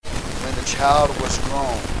child was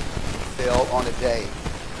grown, he fell on a day.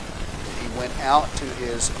 He went out to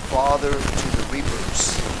his father to the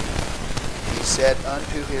reapers. He said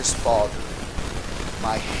unto his father,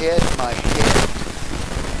 My head, my head.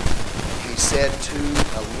 He said to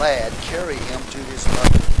a lad, Carry him to his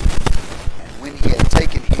mother. And when he had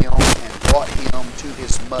taken him and brought him to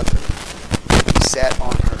his mother, he sat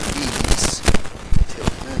on her knees till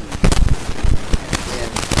noon, and then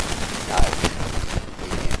died.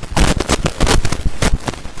 Amen.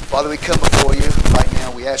 Father, we come before you right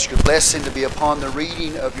now. We ask your blessing to be upon the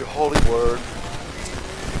reading of your holy word.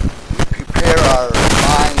 We prepare our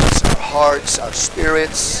minds, our hearts, our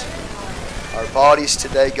spirits, our bodies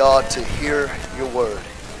today, God, to hear your word.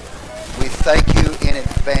 We thank you in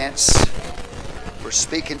advance for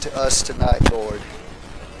speaking to us tonight, Lord.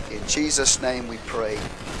 In Jesus' name we pray.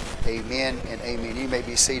 Amen and amen. You may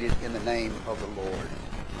be seated in the name of the Lord.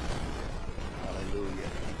 Hallelujah.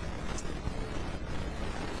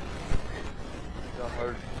 I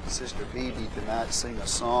heard Sister Bebe tonight sing a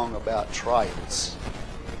song about trials.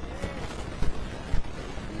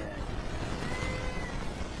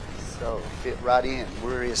 So, fit right in.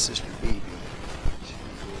 Where is Sister Bebe? She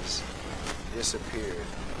has disappeared.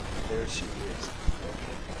 There she is.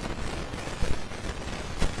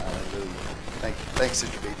 Hallelujah. Thanks,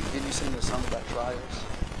 Sister Bebe. Didn't you sing a song about trials?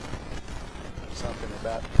 Something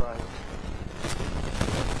about trials?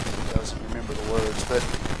 She doesn't remember the words, but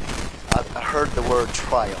I heard the word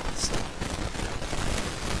trials.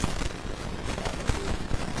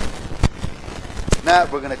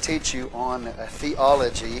 Tonight we're going to teach you on a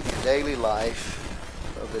theology in daily life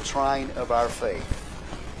of the trying of our faith.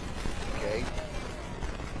 Okay?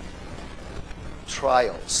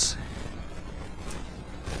 Trials.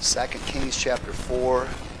 2 Kings chapter 4,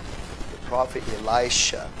 the prophet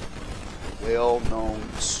Elisha, well-known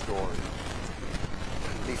story.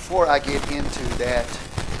 Before I get into that,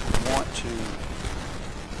 I want to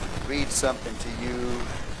read something to you.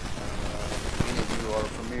 Many of you are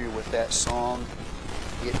familiar with that song,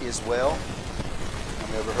 It Is Well.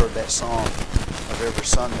 I've never heard that song. I've ever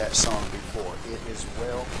sung that song before. It is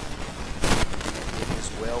well. It is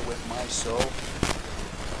well with my soul.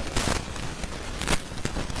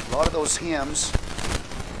 A lot of those hymns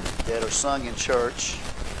that are sung in church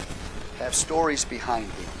have stories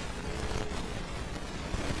behind them.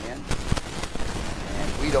 Amen.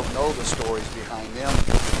 And we don't know the stories behind them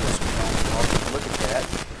because we don't often look at that.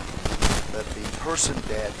 But the person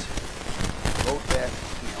that wrote that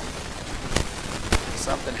hymn,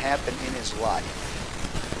 something happened in his life.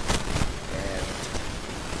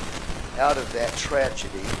 And out of that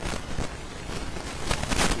tragedy,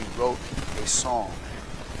 he wrote a song.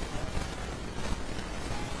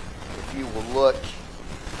 If you will look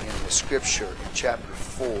in the scripture in chapter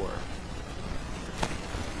 4,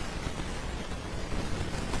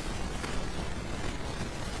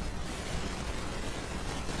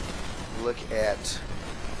 look at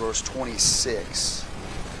verse 26.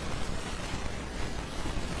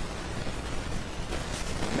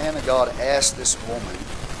 The man of God asked this woman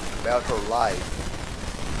about her life,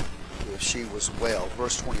 if she was well.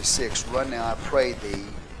 Verse 26, Run now, I pray thee,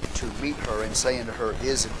 to meet her, and say unto her,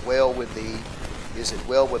 Is it well with thee? Is it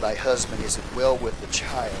well with thy husband? Is it well with the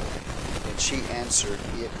child? And she answered,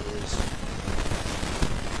 It is.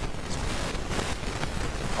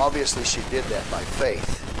 Obviously she did that by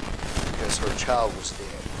faith, because her child was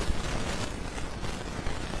dead.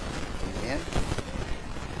 Amen?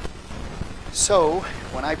 So,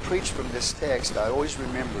 when I preach from this text, I always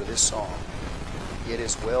remember this song, It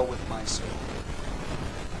Is Well With My Soul.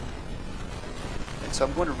 And so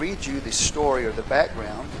I'm going to read you the story or the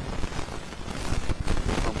background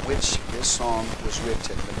from which this song was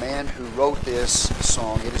written. The man who wrote this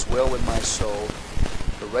song, It Is Well With My Soul,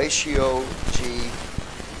 Horatio G.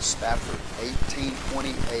 Spafford,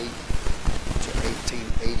 1828 to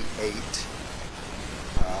 1888.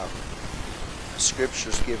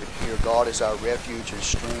 Scriptures given here, God is our refuge and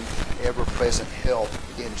strength, ever-present help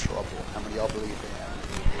in trouble. How many of y'all believe that?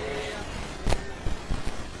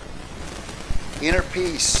 Inner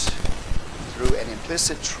peace through an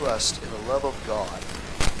implicit trust in the love of God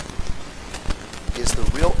is the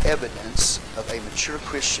real evidence of a mature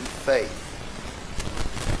Christian faith.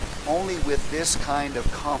 Only with this kind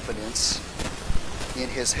of confidence in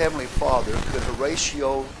his Heavenly Father could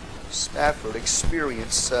Horatio Spafford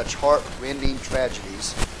experience such heart-rending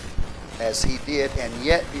tragedies as he did, and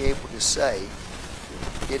yet be able to say,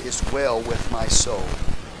 It is well with my soul.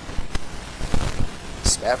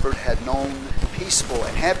 Spafford had known peaceful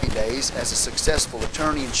and happy days as a successful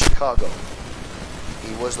attorney in Chicago.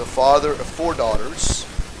 He was the father of 4 daughters,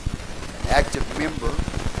 an active member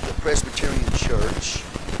of the Presbyterian Church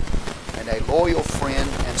and a loyal friend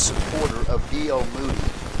and supporter of D.L. Moody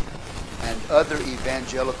and other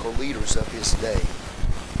evangelical leaders of his day.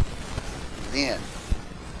 Then,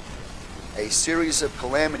 a series of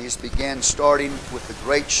calamities began, starting with the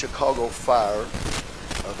Great Chicago Fire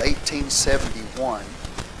of 1871,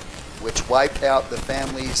 which wiped out the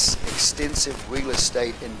family's extensive real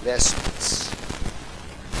estate investments.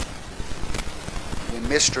 When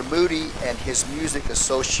Mr. Moody and his music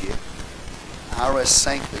associate, Ira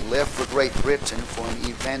Sankey, left for Great Britain for an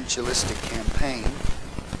evangelistic campaign,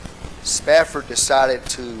 Spafford decided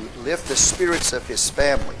to lift the spirits of his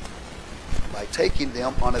family by taking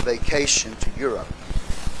them on a vacation to Europe.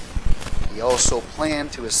 He also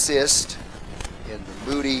planned to assist in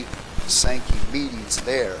the Moody-Sankey meetings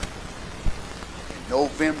there. In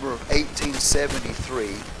November of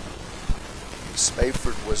 1873,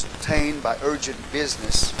 Spafford was detained by urgent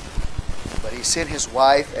business, but he sent his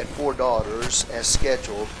wife and 4 daughters as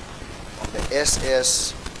scheduled on the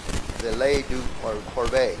SS Ville du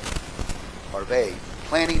Corbeil,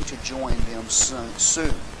 planning to join them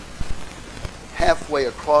soon. Halfway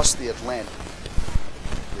across the Atlantic,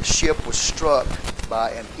 the ship was struck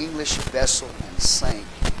by an English vessel and sank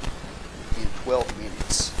in 12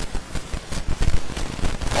 minutes.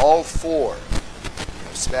 All 4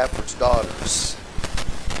 of Spafford's daughters,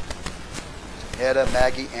 Etta,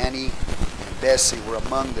 Maggie, Annie, and Bessie, were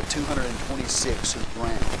among the 226 who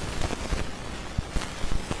drowned.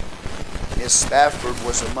 Miss Spafford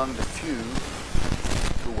was among the few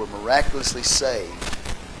who were miraculously saved.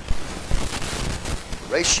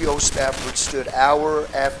 Horatio Spafford stood hour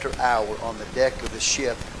after hour on the deck of the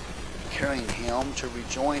ship, carrying him to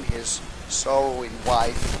rejoin his sorrowing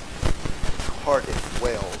wife at Cardiff,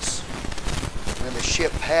 Wales. When the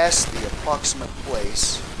ship passed the approximate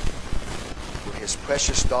place where his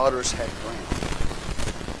precious daughters had drowned,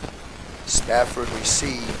 Spafford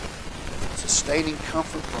received sustaining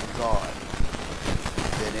comfort from God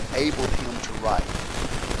that enabled him to write,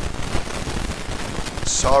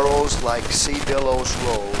 "Sorrows like sea billows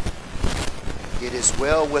roll, it is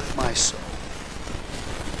well with my soul."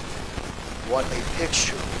 What a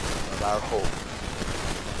picture of our hope.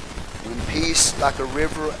 When peace like a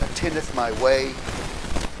river attendeth my way,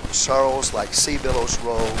 when sorrows like sea billows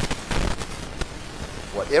roll,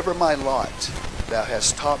 whatever my lot, thou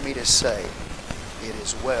hast taught me to say, it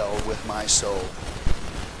is well with my soul.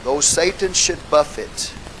 Though Satan should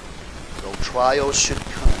buffet, though trials should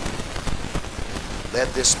come,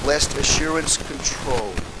 let this blessed assurance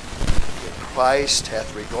control that Christ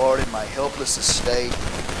hath regarded my helpless estate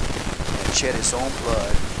and shed his own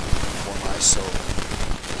blood for my soul.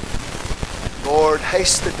 Lord,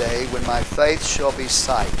 haste the day when my faith shall be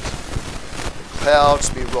sight, the clouds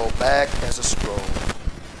be rolled back as a scroll,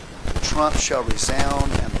 the trump shall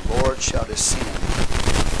resound and the Lord shall descend.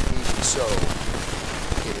 Even so,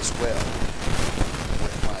 it is well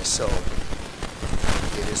with my soul.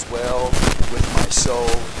 It is well with my soul.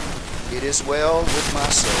 It is well with my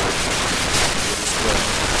soul. It is well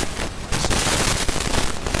with my soul.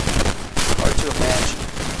 Hard to imagine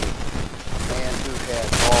a man who had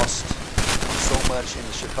lost so much in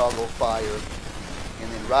the Chicago fire,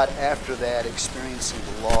 and then right after that experiencing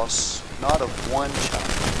the loss not of one child,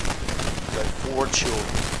 but 4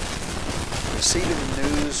 children, receiving the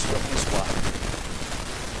news from his wife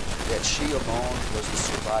that she alone was the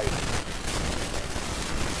survivor.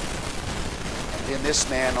 And then this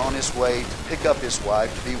man on his way to pick up his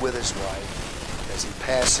wife, to be with his wife, as he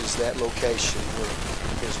passes that location where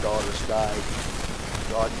his daughters died,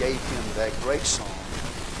 God gave him that great song.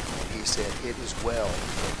 He said, "It is well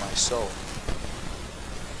with my soul."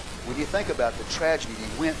 When you think about the tragedy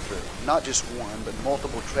he went through, not just one, but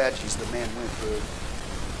multiple tragedies the man went through,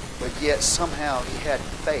 but yet somehow he had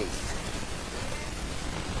faith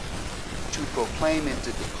to proclaim and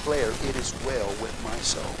to declare, "It is well with my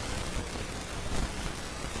soul."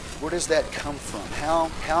 Where does that come from?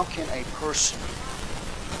 How can a person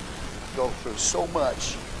go through so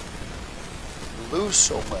much, lose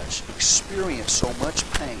so much, experience so much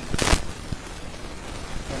pain,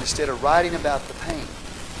 and instead of writing about the pain,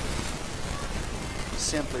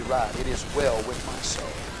 simply write, "It is well with my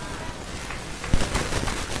soul"?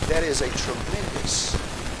 That is a tremendous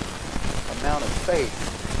amount of faith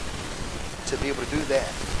to be able to do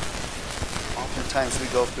that. Oftentimes we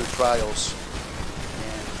go through trials,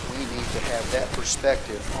 and we need to have that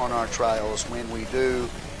perspective on our trials when we do,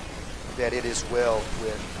 that it is well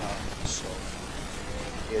with our soul.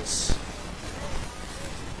 It's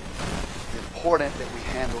important that we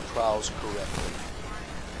handle trials correctly.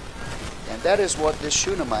 And that is what this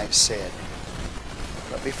Shunammite said.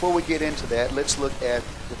 But before we get into that, let's look at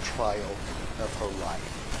the trial of her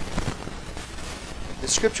life. The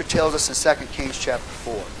scripture tells us in 2 Kings chapter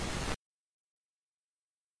 4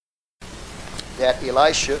 that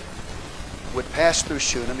Elisha would pass through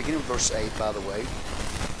Shunem, beginning with verse 8, by the way.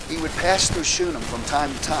 He would pass through Shunem from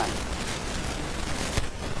time to time.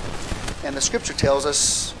 And the scripture tells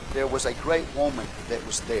us there was a great woman that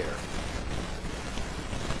was there.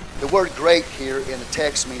 The word great here in the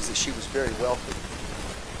text means that she was very wealthy.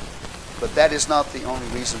 But that is not the only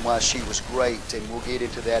reason why she was great, and we'll get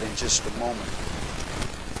into that in just a moment.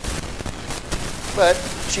 But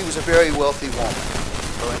she was a very wealthy woman,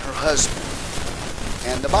 her and her husband.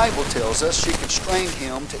 And the Bible tells us she constrained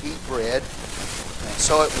him to eat bread. And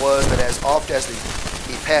so it was that as oft as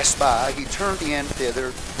he passed by, he turned in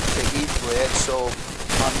thither to eat bread. So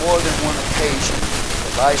on more than one occasion,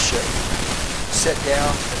 Elisha sat down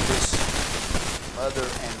with his mother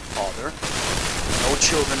and father, no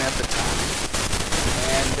children at the time,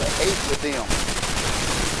 and ate with them.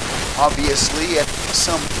 Obviously, at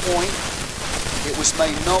some point, it was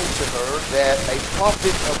made known to her that a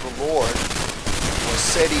prophet of the Lord was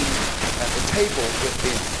sitting at the table with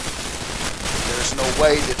them. There's no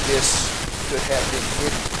way that this could have been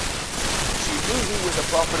hidden. She knew he was a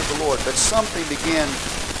prophet of the Lord, but something began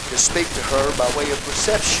to speak to her by way of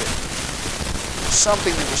perception.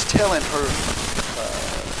 Something that was telling her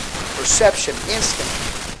perception instantly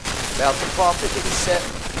about the prophet that was set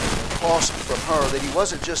across from her, that he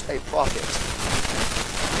wasn't just a prophet.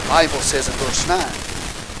 The Bible says in verse 9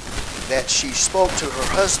 that she spoke to her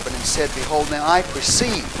husband and said, "Behold, now I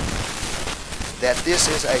perceive that this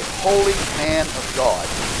is a holy man of God,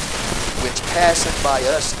 which passeth by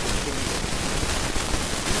us continually."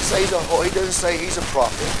 He doesn't say he's a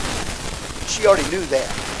prophet. She already knew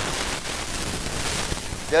that.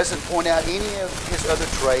 He doesn't point out any of his other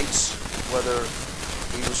traits, whether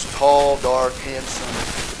he was tall, dark, handsome,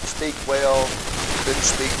 could speak well, couldn't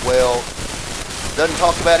speak well. Doesn't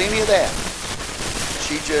talk about any of that.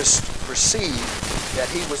 She just perceived that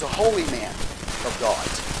he was a holy man of God.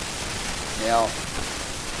 Now,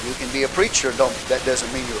 you can be a preacher, that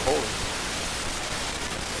doesn't mean you're holy.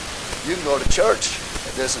 You can go to church,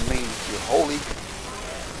 that doesn't mean you're holy.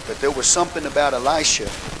 But there was something about Elisha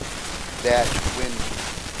that when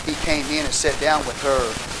he came in and sat down with her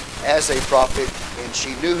as a prophet, and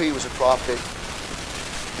she knew he was a prophet,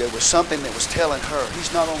 there was something that was telling her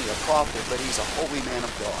he's not only a prophet, but he's a holy man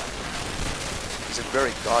of God. He's a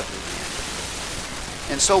very godly man.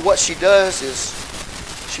 And so what she does is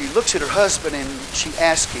she looks at her husband and she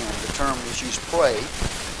asks him, the term is used, pray.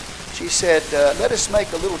 She said, "Let us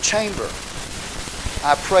make a little chamber,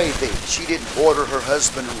 I pray thee." She didn't order her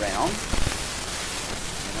husband around.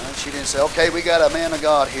 She didn't say, "Okay, we got a man of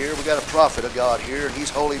God here, we got a prophet of God here, and he's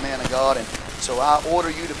holy man of God, and so I order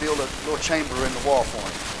you to build a little chamber in the wall for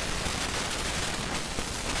him."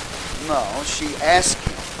 No, she asked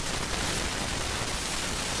him.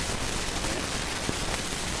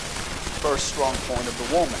 First strong point of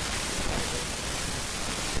the woman.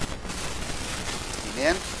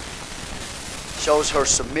 Amen. Shows her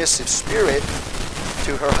submissive spirit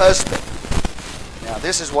to her husband. Now,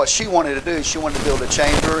 this is what she wanted to do. She wanted to build a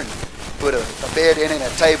chamber and put a bed in it, and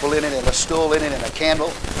a table in it, and a stool in it, and a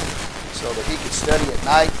candle so that he could study at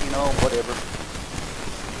night, whatever.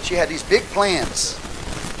 She had these big plans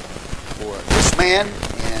for this man,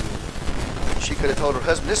 and she could have told her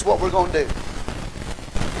husband, "This is what we're going to do."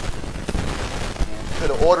 And could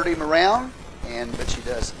have ordered him around, but she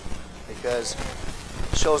doesn't, because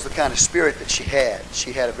it shows the kind of spirit that she had.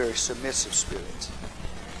 She had a very submissive spirit.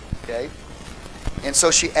 Okay? And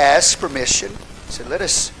so she asked permission. She said, "Let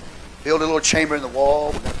us build a little chamber in the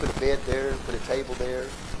wall. We're going to put a bed there, put a table there,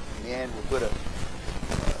 and we'll put a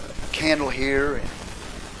candle here, and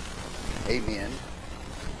amen.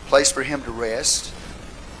 Place for him to rest."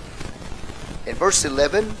 In verse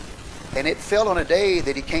 11, "And it fell on a day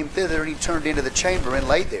that he came thither, and he turned into the chamber and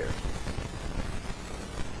lay there.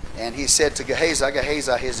 And he said to Gehazi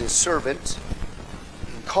his servant,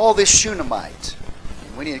 Call this Shunammite.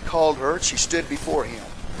 And when he had called her, she stood before him.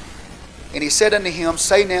 And he said unto him,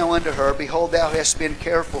 Say now unto her, Behold, thou hast been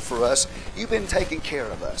careful for us. You've been taking care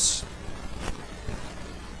of us.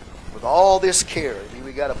 With all this care,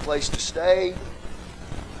 we got a place to stay.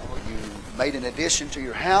 You made an addition to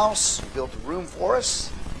your house. You built a room for us.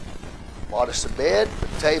 Bought us a bed, put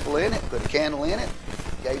a table in it, put a candle in it,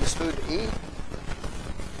 gave us food to eat.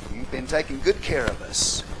 You've been taking good care of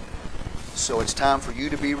us. So it's time for you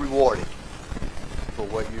to be rewarded for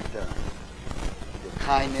what you've done. Your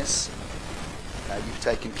kindness, how you've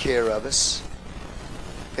taken care of us.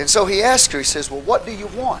 And so he asked her, he says, Well, what do you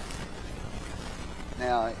want?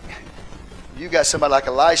 Now, you got somebody like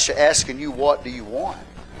Elisha asking you, what do you want?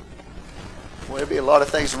 Well, there'll be a lot of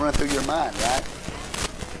things that run through your mind, right?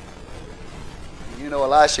 You know,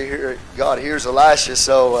 Elisha, God hears Elisha,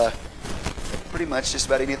 so pretty much just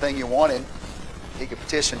about anything you wanted, he could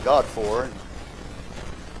petition God for.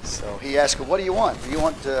 So he asked him, what do you want? Do you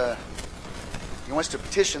want he wants to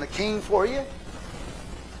petition the king for you?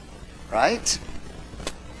 Right?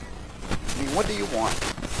 I mean, what do you want?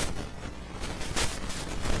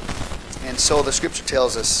 And so the scripture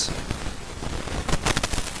tells us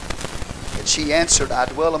that she answered, I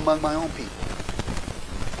dwell among my own people.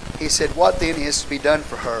 He said, what then is to be done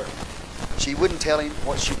for her? She wouldn't tell him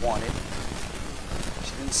what she wanted.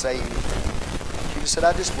 She didn't say anything. She just said,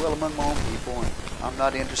 I just dwell among my own people, and I'm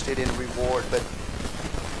not interested in a reward. But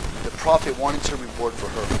the prophet wanted to reward for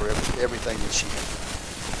her for everything that she had.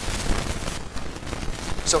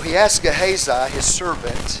 So he asked Gehazi, his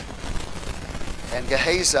servant, and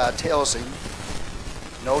Gehazi tells him,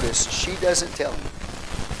 notice, she doesn't tell him.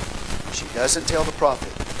 She doesn't tell the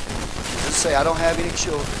prophet. She doesn't say, I don't have any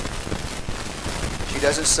children. She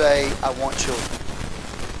doesn't say, I want children.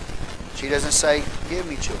 She doesn't say, give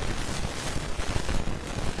me children.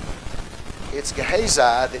 It's Gehazi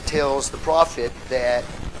that tells the prophet that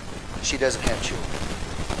she doesn't have children.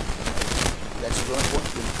 That's really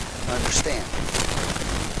important to understand.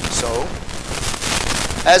 So,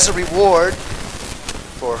 as a reward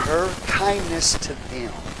for her kindness to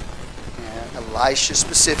them, and Elisha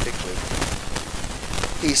specifically,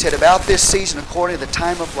 he said, about this season, according to the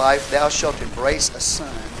time of life, thou shalt embrace a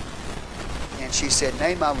son. And she said,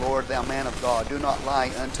 nay, my Lord, thou man of God, do not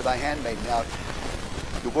lie unto thy handmaid. Now,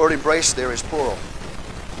 the word embrace there is plural.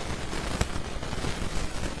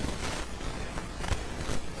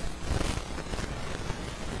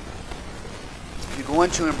 You're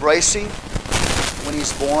going to embrace him when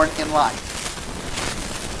he's born in life.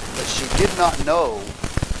 But she did not know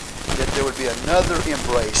that there would be another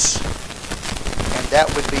embrace, and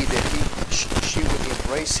that would be that she would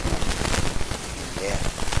embrace him in death.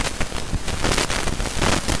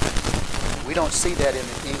 We don't see that in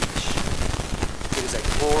the English. It is a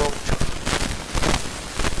plural term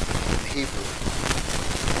in Hebrew.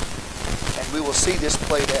 And we will see this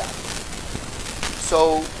played out.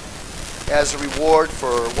 So, as a reward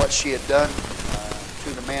for what she had done to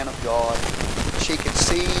the man of God, she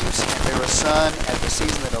conceives and bare a son at the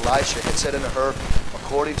season that Elisha had said unto her,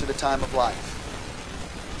 according to the time of life.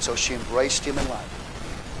 So she embraced him in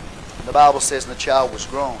life. And the Bible says, and the child was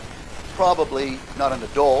grown. Probably not an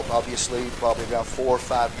adult, obviously, probably around 4 or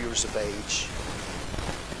 5 years of age.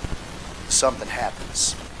 Something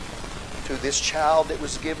happens to this child that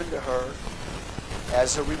was given to her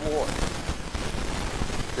as a reward.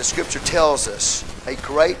 The scripture tells us a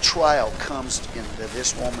great trial comes into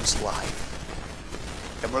this woman's life.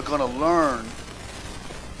 And we're going to learn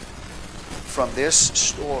from this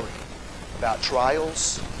story about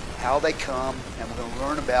trials, how they come, and we're going to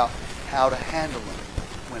learn about how to handle them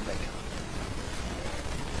when they come.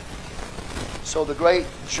 So the great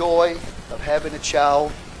joy of having a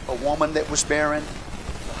child, a woman that was barren,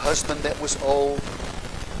 a husband that was old,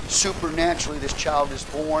 supernaturally this child is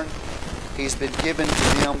born. He's been given to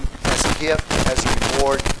them as a gift, as a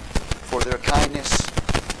reward for their kindness.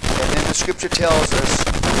 And then the scripture tells us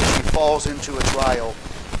that she falls into a trial.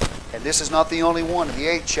 And this is not the only one. In the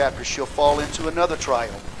 8th chapter, she'll fall into another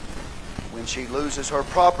trial when she loses her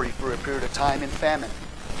property for a period of time in famine.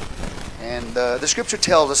 And the scripture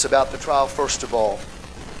tells us about the trial first of all.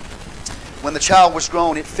 When the child was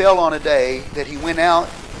grown, it fell on a day that he went out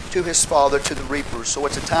to his father to the reapers. So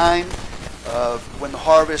it's a time of when the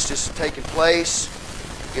harvest is taking place.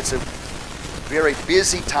 It's a very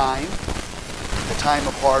busy time, the time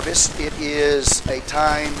of harvest. It is a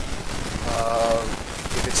time,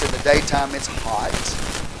 if it's in the daytime, it's hot.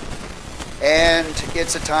 And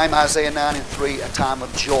it's a time, Isaiah 9:3, a time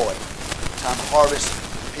of joy, a time of harvest.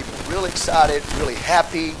 People are really excited, really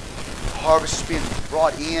happy. The harvest is being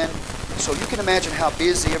brought in. So you can imagine how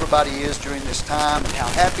busy everybody is during this time and how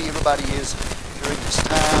happy everybody is during this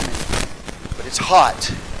time. But it's hot.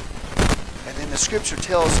 And then the scripture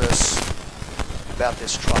tells us about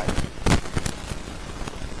this trial.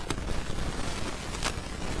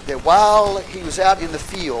 That while he was out in the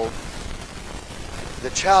field, the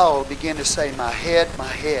child began to say, my head, my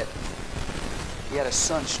head. He had a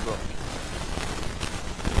sunstroke.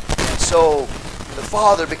 And so the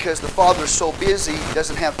father, because the father is so busy, he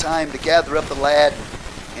doesn't have time to gather up the lad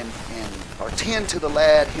or tend to the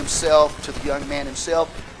lad himself, to the young man himself.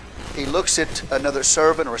 He looks at another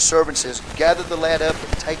servant, or a servant says, gather the lad up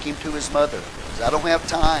and take him to his mother. He says, I don't have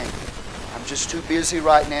time. I'm just too busy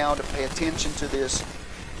right now to pay attention to this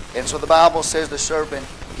And so the Bible says the serpent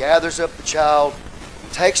gathers up the child,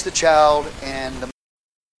 takes the child, and the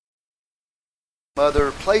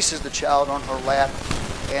mother places the child on her lap,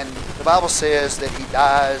 and the Bible says that he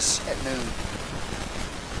dies at noon.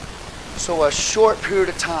 So a short period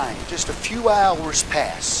of time, just a few hours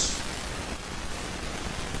pass.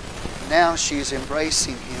 Now she's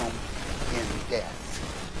embracing him in death.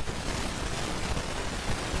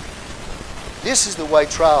 This is the way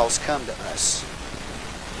trials come to us.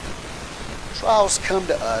 Trials come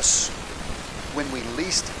to us when we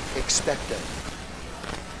least expect them.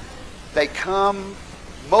 They come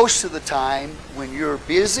most of the time when you're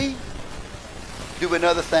busy doing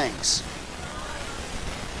other things.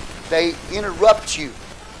 They interrupt you.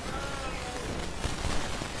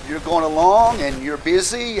 You're going along and you're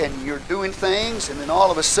busy and you're doing things, and then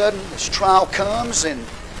all of a sudden this trial comes and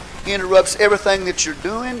interrupts everything that you're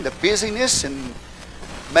doing, the busyness, and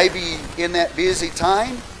maybe in that busy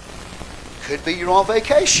time, could be you're on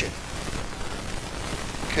vacation.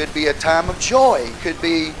 Could be a time of joy. Could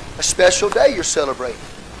be a special day you're celebrating.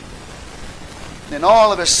 Then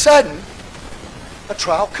all of a sudden, a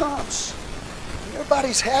trial comes. And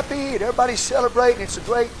everybody's happy and everybody's celebrating. It's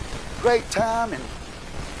a great time.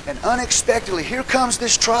 And unexpectedly, here comes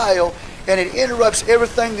this trial, and it interrupts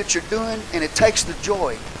everything that you're doing, and it takes the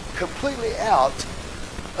joy completely out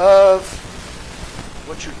of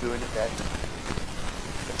what you're doing at that time.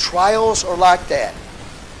 The trials are like that.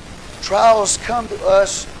 Trials come to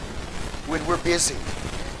us when we're busy.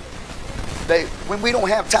 When we don't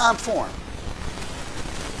have time for them.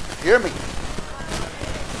 Hear me?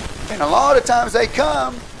 And a lot of times they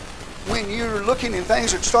come when you're looking and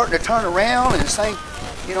things are starting to turn around and saying,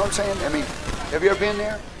 you know what I'm saying? I mean, have you ever been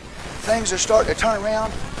there? Things are starting to turn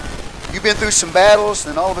around. You've been through some battles,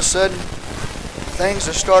 and all of a sudden, things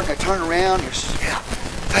are starting to turn around. You're saying, yeah,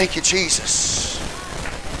 thank you, Jesus.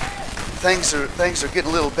 Things are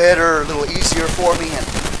getting a little better, a little easier for me, and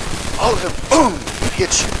all of a sudden, boom, it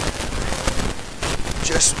hits you.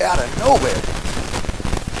 Just out of nowhere.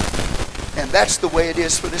 And that's the way it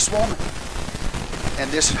is for this woman.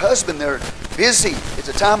 And this husband, they're busy. It's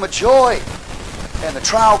a time of joy. And the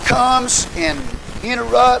trial comes and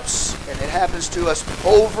interrupts, and it happens to us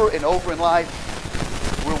over and over in life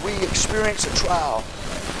where we experience a trial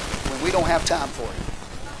when we don't have time for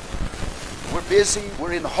it. We're busy,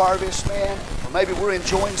 we're in the harvest, man, or maybe we're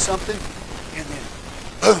enjoying something, and then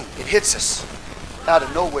boom, it hits us out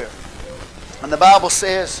of nowhere. And the Bible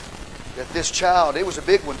says that this child, it was a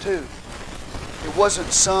big one too. It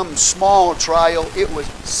wasn't some small trial, it was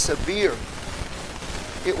severe.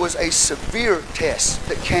 It was a severe test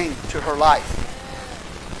that came to her life.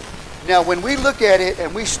 Now, when we look at it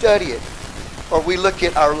and we study it, or we look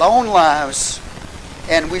at our own lives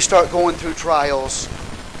and we start going through trials,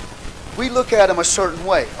 we look at them a certain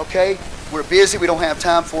way, okay? We're busy, we don't have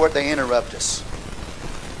time for it, they interrupt us.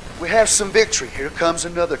 We have some victory, here comes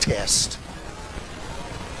another test.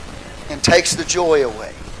 And takes the joy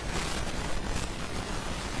away.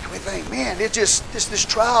 And we think, man, this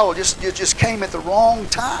trial just came at the wrong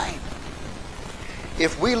time.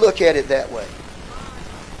 If we look at it that way,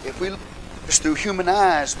 if we look just through human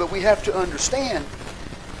eyes, but we have to understand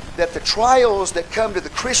that the trials that come to the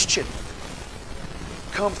Christian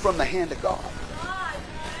come from the hand of God.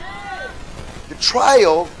 The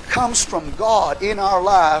trial comes from God in our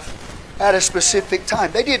life at a specific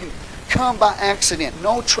time. They didn't come by accident.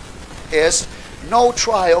 No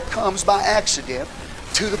trial comes by accident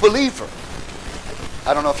to the believer.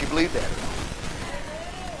 I don't know if you believe that or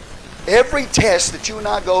not. Every test that you and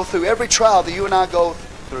I go through, every trial that you and I go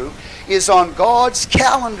through is on God's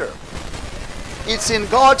calendar. It's in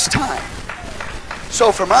God's time.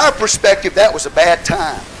 So from our perspective, that was a bad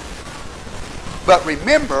time. But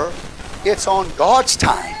remember, it's on God's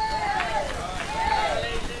time.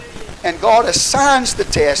 And God assigns the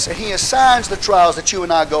tests, and He assigns the trials that you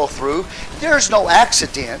and I go through. There's no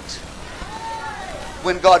accident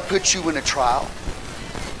when God puts you in a trial.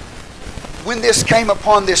 When this came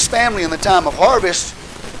upon this family in the time of harvest,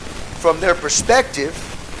 from their perspective,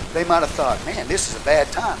 they might have thought, man, this is a bad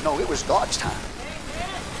time. No, it was God's time.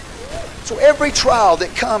 So every trial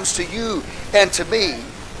that comes to you and to me,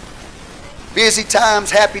 busy times,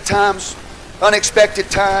 happy times, unexpected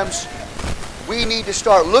times, we need to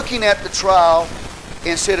start looking at the trial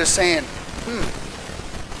instead of saying,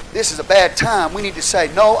 this is a bad time. We need to say,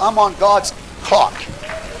 no, I'm on God's clock.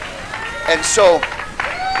 And so,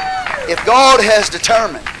 if God has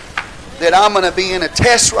determined that I'm going to be in a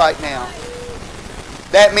test right now,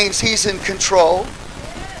 that means He's in control.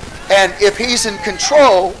 And if He's in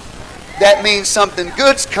control, that means something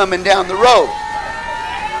good's coming down the road.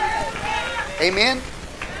 Amen?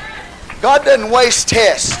 God doesn't waste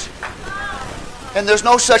tests. And there's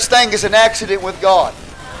no such thing as an accident with God.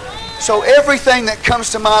 So everything that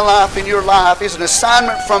comes to my life and your life is an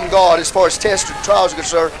assignment from God as far as tests and trials are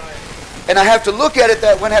concerned. And I have to look at it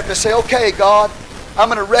that way and have to say, okay, God, I'm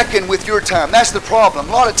going to reckon with your time. That's the problem.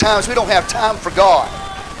 A lot of times we don't have time for God.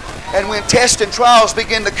 And when tests and trials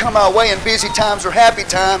begin to come our way in busy times or happy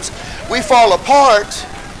times, we fall apart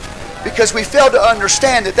because we fail to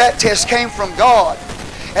understand that that test came from God.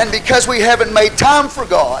 And because we haven't made time for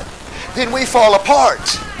God, then we fall apart.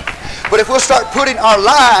 But if we'll start putting our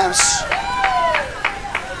lives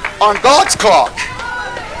on God's clock,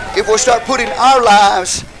 if we'll start putting our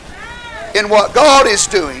lives in what God is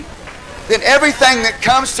doing, then everything that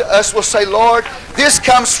comes to us will say, Lord, this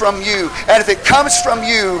comes from you. And if it comes from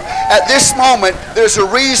you at this moment, there's a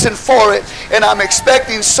reason for it. And I'm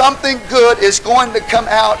expecting something good is going to come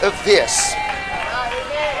out of this.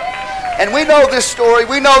 And we know this story.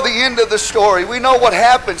 We know the end of the story. We know what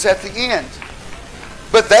happens at the end.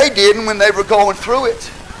 But they didn't when they were going through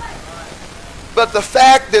it. But the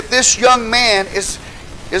fact that this young man is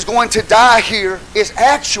going to die here is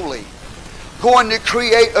actually going to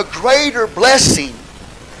create a greater blessing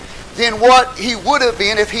than what he would have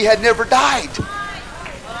been if he had never died.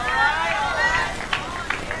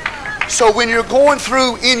 So when you're going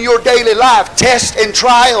through in your daily life tests and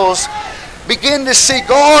trials, begin to see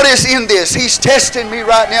God is in this. He's testing me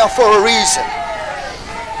right now for a reason.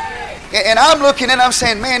 And I'm looking and I'm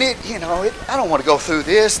saying, man, I don't want to go through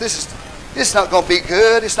this. This is not going to be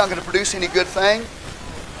good. It's not going to produce any good thing.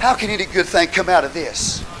 How can any good thing come out of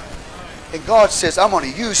this? And God says, I'm going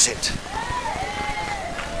to use it.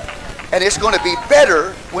 And it's going to be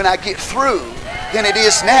better when I get through than it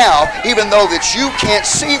is now, even though that you can't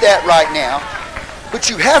see that right now. But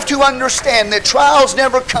you have to understand that trials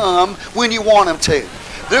never come when you want them to.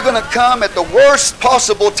 They're going to come at the worst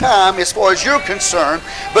possible time as far as you're concerned,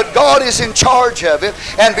 but God is in charge of it,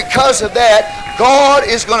 and because of that, God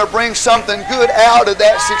is going to bring something good out of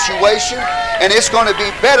that situation, and it's going to be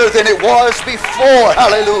better than it was before.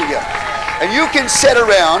 Hallelujah. And you can sit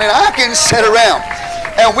around, and I can sit around,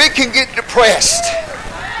 and we can get depressed.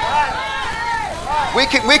 We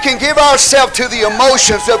can give ourselves to the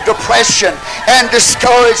emotions of depression and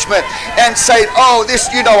discouragement and say, oh,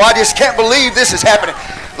 I just can't believe this is happening.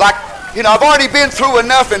 Like, I've already been through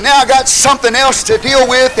enough and now I got something else to deal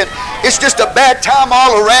with and it's just a bad time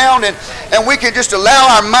all around, and we can just allow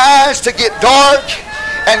our minds to get dark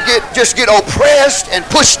and get oppressed and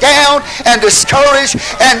pushed down and discouraged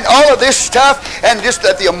and all of this stuff, and just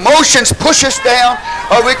that the emotions push us down.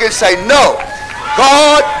 Or we can say, no,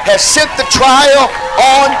 God has sent the trial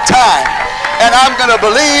on time, and I'm going to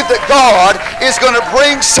believe that God is going to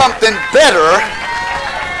bring something better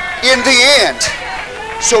in the end.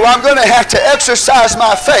 So I'm going to have to exercise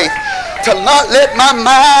my faith to not let my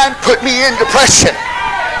mind put me in depression,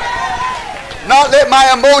 not let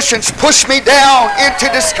my emotions push me down into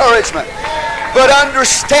discouragement, but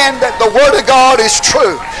understand that the Word of God is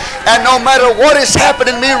true. And no matter what is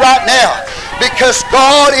happening to me right now, because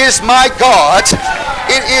God is my God,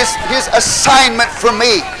 it is His assignment for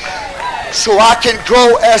me, so I can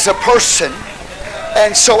grow as a person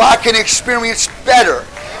and so I can experience better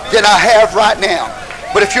than I have right now.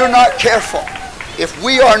 But if you're not careful, if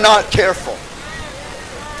we are not careful,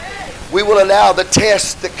 we will allow the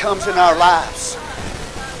test that comes in our lives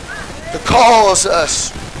to cause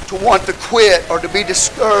us to want to quit or to be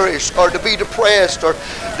discouraged or to be depressed or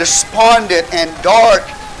despondent and dark.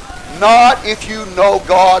 Not if you know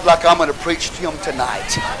God like I'm going to preach to Him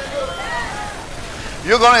tonight.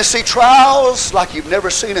 You're going to see trials like you've never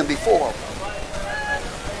seen them before.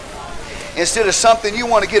 Instead of something you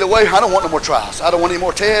want to get away, I don't want no more trials. I don't want any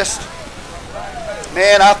more tests.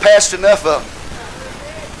 Man, I've passed enough of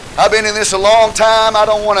them. I've been in this a long time. I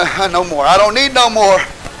don't want to, no more. I don't need no more.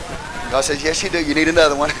 God says, yes, you do. You need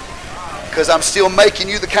another one. Because I'm still making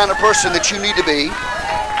you the kind of person that you need to be.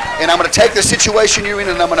 And I'm going to take the situation you're in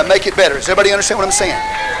and I'm going to make it better. Does everybody understand what I'm saying?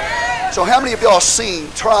 So how many of y'all seen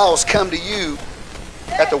trials come to you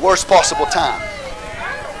at the worst possible time?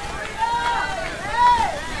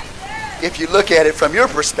 If you look at it from your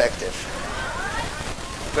perspective.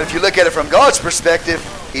 But if you look at it from God's perspective,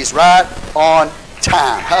 He's right on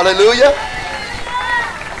time. Hallelujah.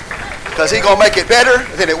 Because He's going to make it better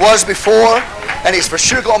than it was before. And He's for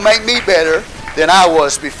sure going to make me better than I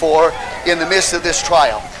was before in the midst of this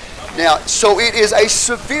trial. Now, so it is a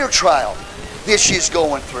severe trial that she's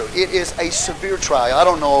going through. It is a severe trial. I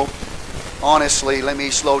don't know, honestly, let me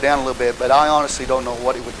slow down a little bit, but I honestly don't know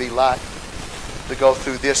what it would be like to go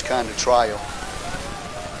through this kind of trial.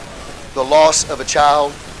 The loss of a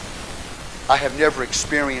child. I have never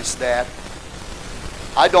experienced that.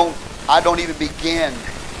 I don't even begin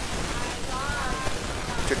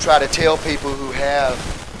to try to tell people who have,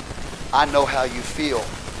 I know how you feel.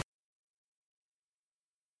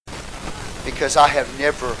 Because I have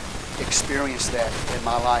never experienced that in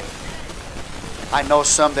my life. I know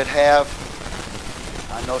some that have.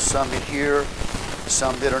 I know some in here,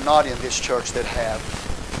 some that are not in this church that have.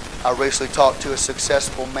 I recently talked to a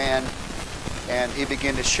successful man, and he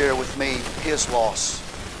began to share with me his loss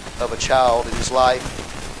of a child in his life.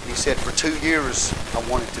 He said, for 2 years, I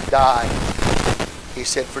wanted to die. He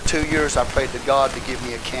said, for 2 years, I prayed to God to give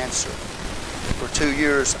me a cancer. For 2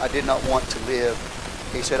 years, I did not want to live.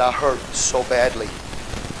 He said, I hurt so badly.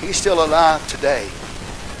 He's still alive today.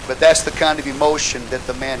 But that's the kind of emotion that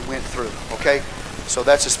the man went through, okay? So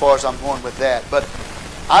that's as far as I'm going with that. But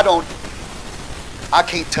I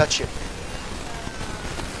can't touch it.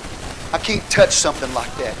 I can't touch something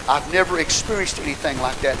like that. I've never experienced anything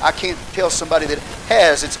like that. I can't tell somebody that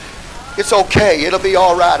has, it's okay, it'll be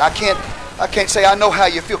all right. I can't say I know how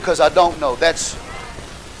you feel because I don't know. That's,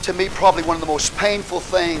 to me, probably one of the most painful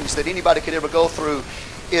things that anybody could ever go through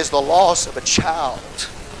is the loss of a child.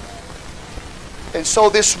 And so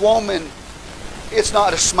this woman, it's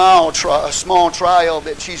not a small trial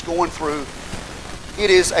that she's going through. It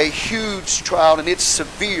is a huge trial, and it's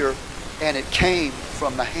severe, and it came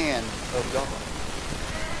from the hand of God.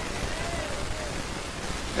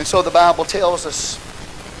 And so the Bible tells us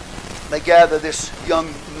they gather this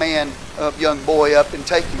young boy up and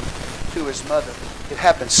take him to his mother. It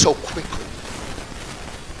happened so quickly.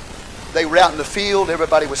 They were out in the field.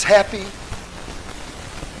 Everybody was happy.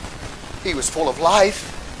 He was full of life.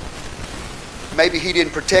 Maybe he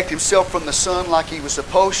didn't protect himself from the sun like he was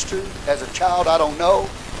supposed to as a child. I don't know.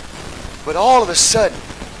 But all of a sudden,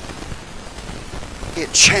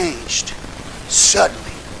 it changed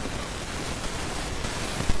suddenly.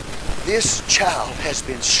 This child has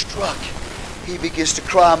been struck. He begins to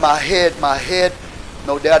cry, my head, my head.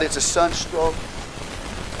 No doubt it's a sunstroke.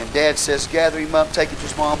 And Dad says, gather him up, take him to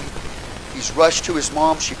his mom. He's rushed to his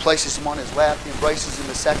mom. She places him on his lap, embraces him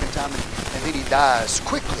the second time, and then he dies.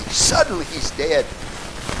 Quickly, suddenly he's dead.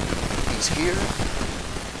 He's here,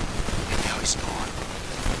 and now he's gone.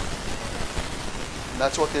 And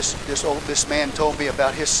that's what this man told me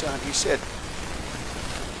about his son. He said,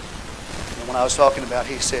 and when I was talking about,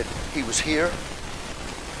 he said, he was here.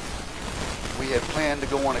 We had planned to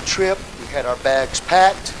go on a trip. We had our bags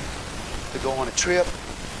packed to go on a trip.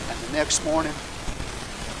 And the next morning,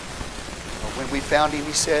 when we found him,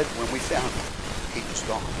 he said, when we found him, he was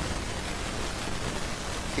gone.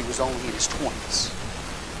 He was only in his 20s.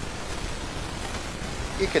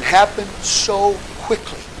 It can happen so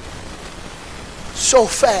quickly, so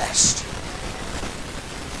fast.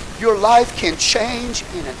 Your life can change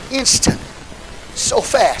in an instant, so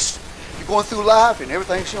fast. You're going through life and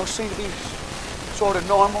everything's seem to be sort of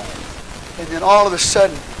normal, and then all of a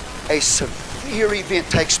sudden, a severe event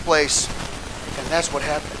takes place, and that's what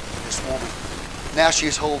happened to this woman. Now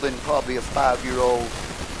she's holding probably a 5-year-old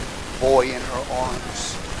boy in her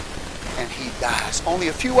arms, and he dies. Only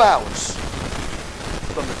a few hours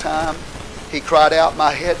from the time he cried out,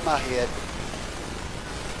 my head,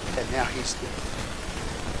 and now he's dead.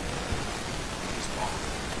 He's gone.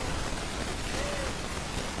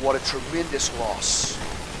 What a tremendous loss.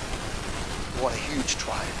 What a huge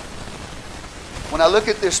trial. When I look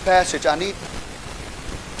at this passage, I need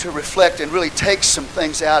to reflect and really take some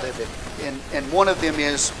things out of it. And one of them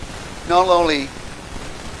is not only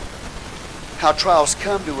how trials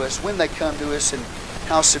come to us, when they come to us, and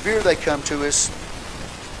how severe they come to us,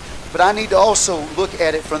 but I need to also look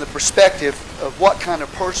at it from the perspective of what kind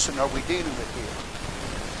of person are we dealing with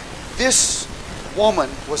here. This woman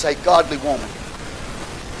was a godly woman.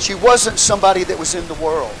 She wasn't somebody that was in the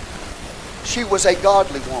world. She was a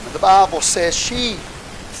godly woman. The Bible says she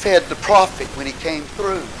fed the prophet when he came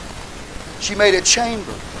through. She made a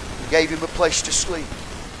chamber and gave him a place to sleep,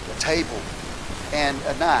 a table, and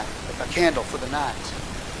a candle for the night.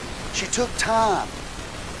 She took time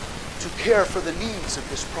to care for the needs of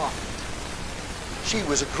this prophet. She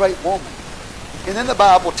was a great woman. And then the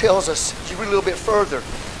Bible tells us, if you read a little bit further,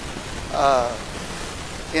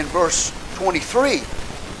 in verse 23,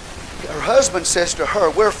 her husband says to her,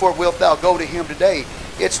 wherefore wilt thou go to him today?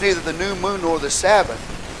 It's neither the new moon nor the Sabbath.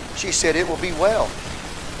 She said, it will be well.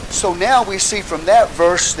 So now we see from that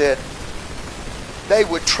verse that they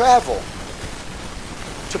would travel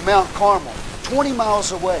to Mount Carmel, 20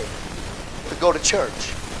 miles away, to go to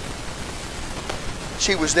church.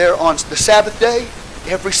 She was there on the Sabbath day,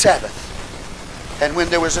 every Sabbath. And when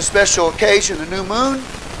there was a special occasion, the new moon,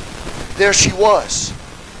 there she was.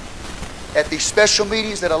 at these special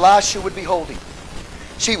meetings that Elisha would be holding.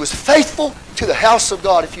 She was faithful to the house of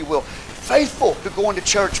God, if you will. Faithful to going to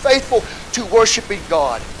church. Faithful to worshiping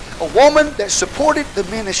God. A woman that supported the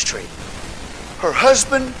ministry. Her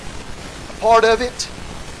husband, a part of it.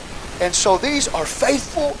 And so these are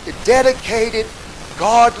faithful, dedicated, a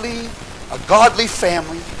godly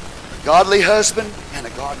family, a godly husband, and a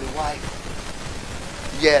godly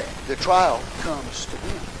wife. Yet the trial comes to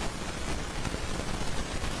them.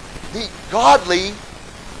 The godly,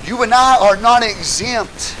 you and I are not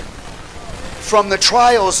exempt from the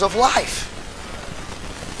trials of life.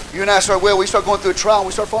 You and I we start going through a trial and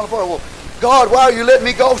we start falling apart. Well, God, why are you letting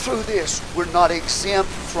me go through this? We're not exempt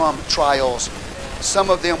from trials. Some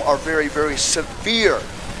of them are very, very severe.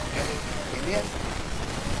 Amen?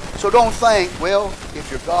 So don't think, well, if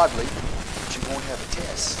you're godly, that you won't have a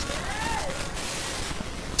test.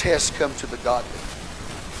 Tests come to the godly.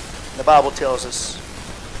 The Bible tells us,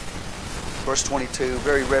 verse 22,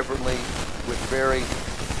 very reverently, with a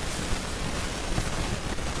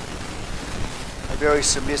very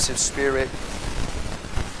submissive spirit.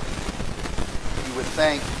 You would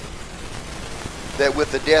think that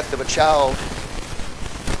with the death of a child,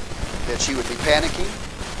 that she would be panicking.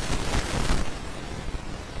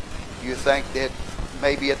 You think that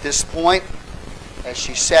maybe at this point, as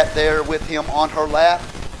she sat there with him on her lap,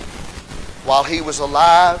 while he was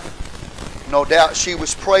alive, no doubt she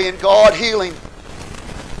was praying, God, heal him.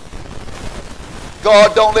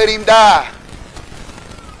 God, don't let him die.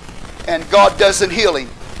 And God doesn't heal him.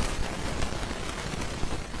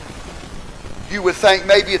 You would think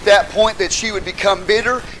maybe at that point that she would become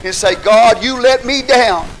bitter and say, God, you let me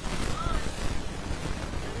down.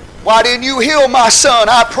 Why didn't you heal my son?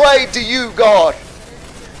 I prayed to you, God,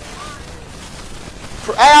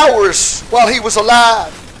 for hours while he was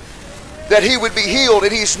alive, that he would be healed,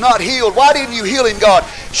 and he's not healed. Why didn't you heal him, God?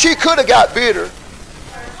 She could have got bitter.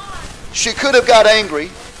 She could have got angry.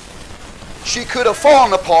 She could have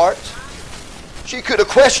fallen apart. She could have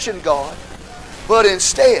questioned God. But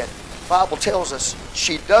instead, the Bible tells us,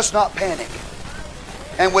 she does not panic.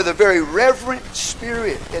 And with a very reverent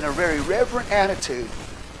spirit and a very reverent attitude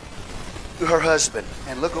to her husband.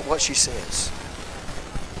 And look at what she says.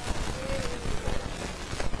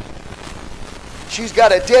 She's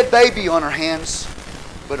got a dead baby on her hands,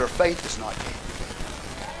 but her faith is not dead.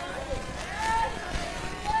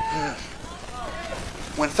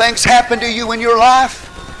 When things happen to you in your life,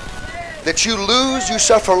 that you lose, you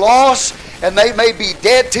suffer loss, and they may be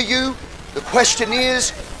dead to you, the question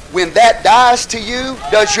is, when that dies to you,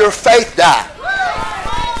 does your faith die?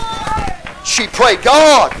 She prayed,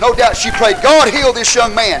 God, no doubt she prayed, God, heal this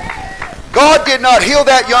young man. God did not heal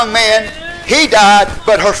that young man. He died,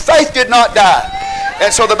 but her faith did not die.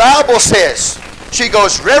 And so the Bible says, she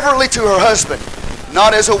goes reverently to her husband,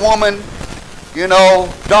 not as a woman,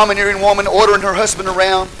 domineering woman ordering her husband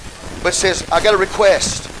around, but says, I got a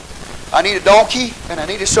request. I need a donkey and I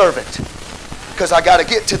need a servant because I got to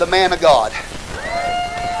get to the man of God.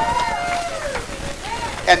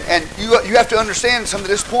 And you have to understand something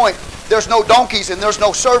at this point. There's no donkeys and there's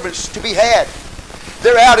no servants to be had.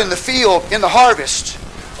 They're out in the field in the harvest,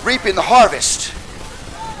 reaping the harvest.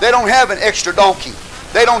 They don't have an extra donkey.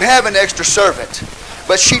 They don't have an extra servant.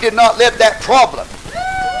 But she did not let that problem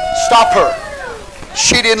stop her.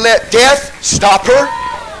 She didn't let death stop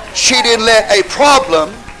her. She didn't let a problem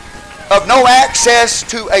of no access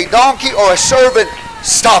to a donkey or a servant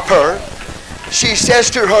stop her. She says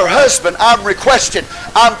to her husband, I'm requesting,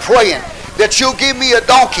 I'm praying that you'll give me a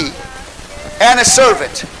donkey and a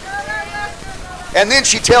servant. And then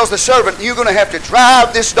she tells the servant, you're going to have to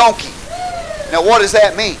drive this donkey. Now what does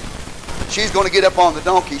that mean? She's going to get up on the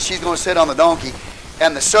donkey. She's going to sit on the donkey.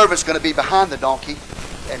 And the servant's going to be behind the donkey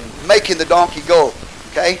and making the donkey go.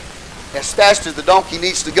 Okay? As fast as the donkey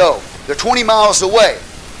needs to go. They're 20 miles away.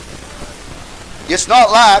 It's not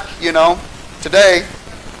like, today,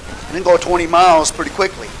 you can go 20 miles pretty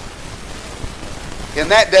quickly. In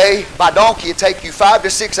that day, by donkey, it'd take you 5 to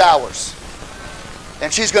 6 hours.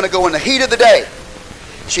 And she's going to go in the heat of the day.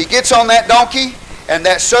 She gets on that donkey, and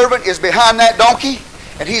that servant is behind that donkey,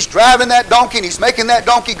 and he's driving that donkey, and he's making that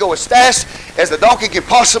donkey go as fast as the donkey can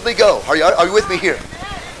possibly go. Are you with me here?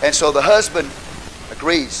 And so the husband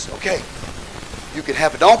agrees, okay, you can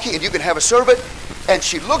have a donkey and you can have a servant. And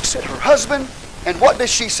she looks at her husband, and what does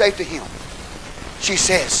she say to him? She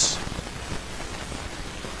says,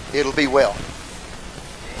 it'll be well.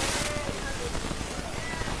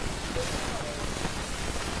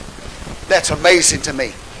 That's amazing to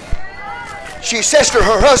me. She says to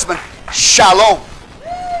her husband, Shalom.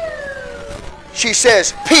 She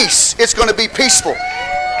says, peace. It's going to be peaceful.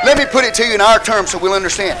 Let me put it to you in our terms so we'll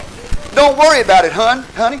understand. Don't worry about it,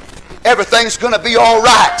 honey. Everything's going to be all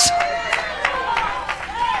right.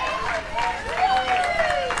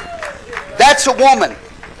 That's a woman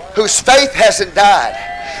whose faith hasn't died.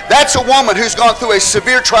 That's a woman who's gone through a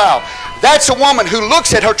severe trial. That's a woman who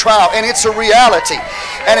looks at her trial and it's a reality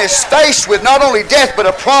and is faced with not only death but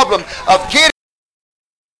a problem of getting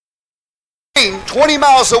 20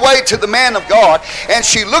 miles away to the man of God, and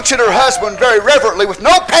she looks at her husband very reverently with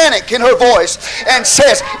no panic in her voice and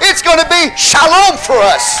says, it's going to be shalom for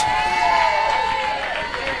us.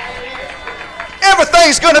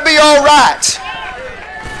 Everything's going to be all right.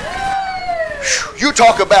 You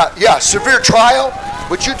talk about, severe trial,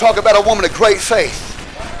 but you talk about a woman of great faith.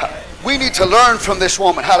 We need to learn from this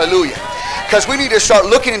woman, hallelujah, because we need to start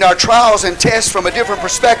looking at our trials and tests from a different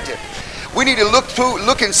perspective. We need to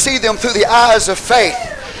look and see them through the eyes of faith.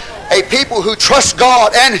 A people who trust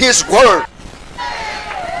God and His Word.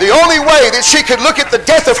 The only way that she could look at the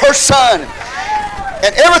death of her son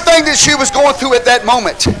and everything that she was going through at that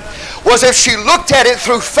moment was if she looked at it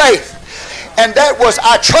through faith. And that was,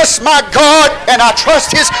 I trust my God and I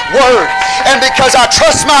trust His Word. And because I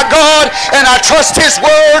trust my God and I trust His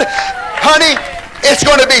Word, honey, it's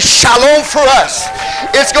going to be shalom for us.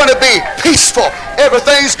 It's going to be peaceful.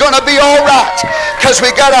 Everything's going to be all right because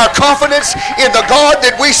we got our confidence in the God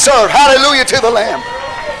that we serve. Hallelujah to the Lamb.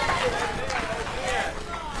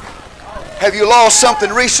 Have you lost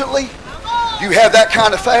something recently? You have that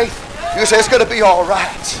kind of faith? You say, it's going to be all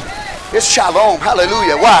right. It's shalom.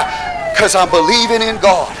 Hallelujah. Why? Because I'm believing in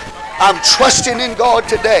God. I'm trusting in God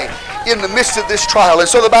today in the midst of this trial. And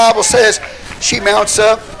so the Bible says she mounts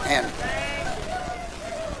up, and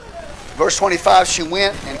verse 25, she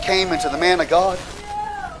went and came into the man of God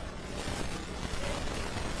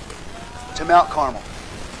to Mount Carmel.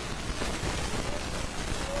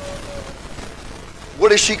 Where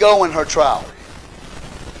does she go in her trial?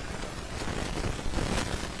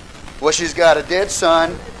 Well, she's got a dead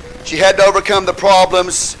son. She had to overcome the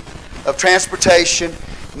problems of transportation.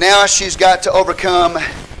 Now she's got to overcome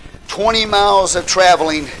 20 miles of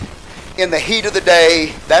traveling in the heat of the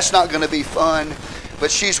day. That's not going to be fun, but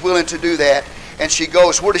she's willing to do that. And she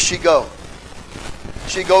goes, where does she go?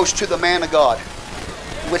 She goes to the man of God,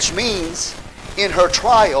 which means in her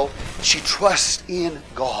trial, she trusts in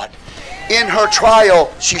God. In her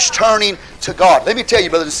trial, she's turning to God. Let me tell you,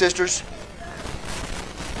 brothers and sisters,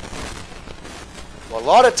 a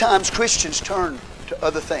lot of times Christians turn to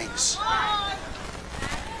other things.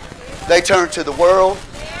 They turn to the world.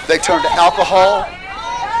 They turn to alcohol.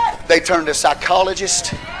 They turn to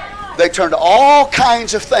psychologists. They turn to all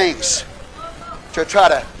kinds of things to try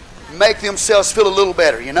to make themselves feel a little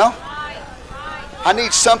better, you know? I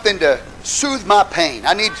need something to soothe my pain.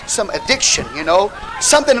 I need some addiction, you know?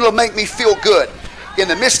 Something that'll make me feel good in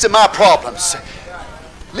the midst of my problems.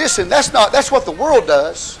 Listen, that's what the world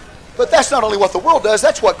does. But that's not only what the world does,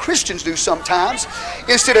 that's what Christians do sometimes.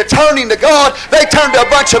 Instead of turning to God, they turn to a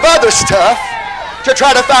bunch of other stuff to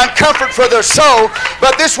try to find comfort for their soul.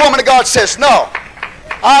 But this woman of God says, no,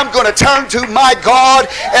 I'm going to turn to my God.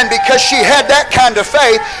 And because she had that kind of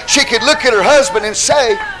faith, she could look at her husband and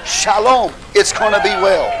say, shalom, it's going to be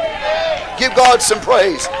well. Give God some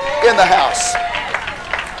praise in the house.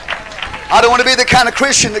 I don't want to be the kind of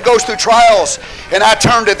Christian that goes through trials and I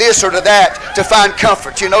turn to this or to that to find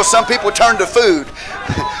comfort. You know, some people turn to food.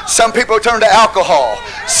 Some people turn to alcohol.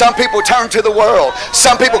 Some people turn to the world.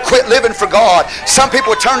 Some people quit living for God. Some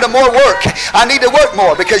people turn to more work. I need to work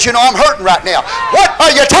more because, you know, I'm hurting right now. What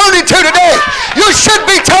are you turning to today? You should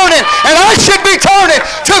be turning, and I should be turning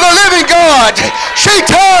to the living God. She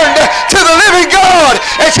turned to the living God,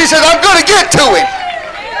 and she said, I'm going to get to Him.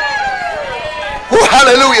 Oh,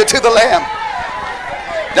 hallelujah to the Lamb.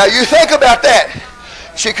 Now you think about that.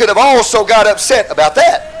 She could have also got upset about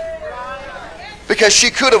that. Because she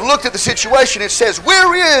could have looked at the situation and says,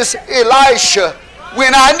 where is Elisha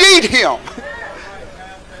when I need him?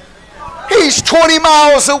 He's 20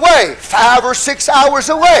 miles away, 5 or 6 hours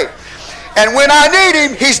away. And when I need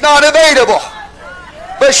him, he's not available.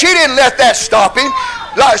 But she didn't let that stop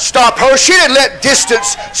her. She didn't let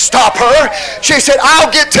distance stop her. She said,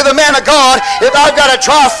 I'll get to the man of God if I've got to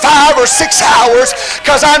drive 5 or 6 hours,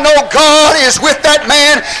 because I know God is with that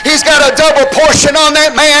man. He's got a double portion on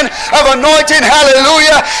that man of anointing.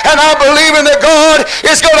 Hallelujah. And I'm believing that God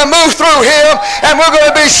is going to move through him, and we're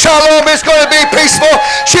going to be shalom. It's going to be peaceful.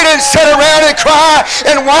 She didn't sit around and cry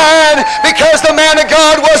and whine because the man of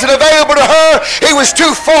God wasn't available to her. He was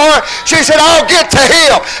too far. She said, I'll get to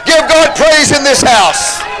him. Give God praise in this house.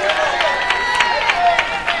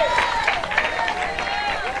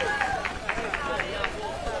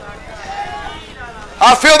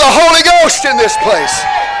 I feel the Holy Ghost in this place.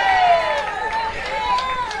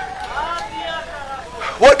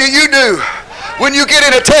 What do you do when you get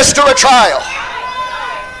in a test or a trial?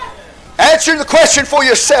 Answer the question for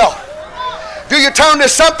yourself. Do you turn to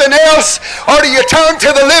something else, or do you turn to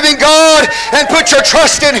the living God and put your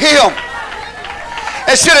trust in Him?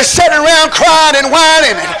 Instead of sitting around crying and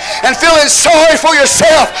whining and feeling sorry for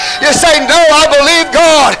yourself, you say, no, I believe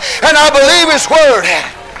God and I believe His Word.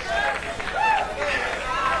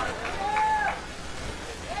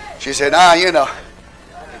 She said,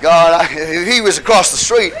 God, if He was across the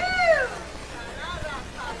street,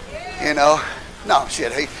 no,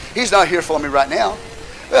 shit, He's not here for me right now.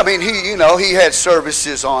 I mean, he had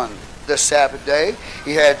services on the Sabbath day.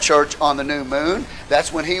 He had church on the new moon.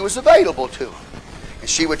 That's when He was available to him. And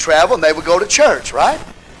she would travel and they would go to church, right?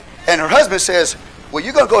 And her husband says, well,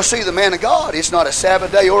 you're going to go see the man of God. It's not a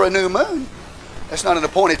Sabbath day or a new moon. That's not an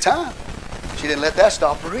appointed time. She didn't let that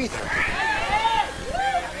stop her either.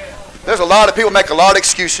 There's a lot of people make a lot of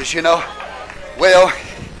excuses, Well,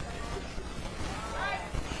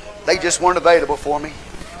 they just weren't available for me.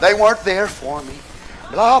 They weren't there for me.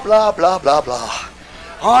 Blah, blah, blah, blah, blah.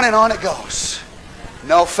 On and on it goes.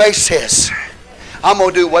 No, faith says, I'm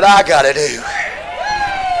going to do what I got to do.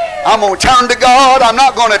 I'm going to turn to God. I'm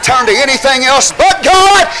not going to turn to anything else but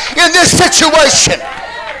God in this situation.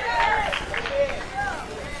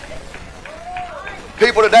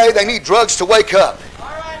 People today, they need drugs to wake up.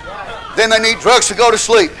 Then they need drugs to go to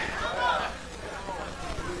sleep.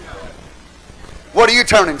 What are you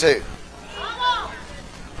turning to?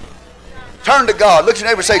 Turn to God. Look at your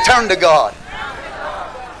neighbor and say, turn to God.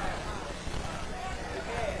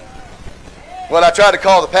 Well, I tried to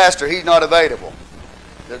call the pastor. He's not available.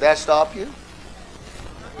 Did that stop you?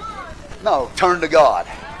 No, turn to God.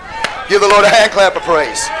 Give the Lord a hand clap of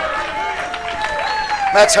praise.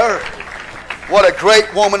 That's her. What a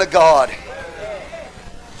great woman of God.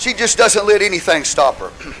 She just doesn't let anything stop her.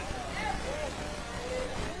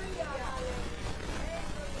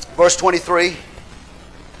 Verse 23.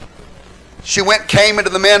 She came into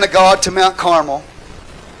the man of God to Mount Carmel.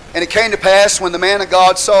 And it came to pass when the man of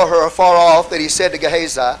God saw her afar off that he said to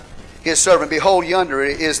Gehazi, his servant, behold, yonder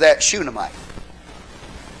is that Shunammite.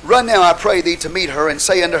 Run now, I pray thee, to meet her, and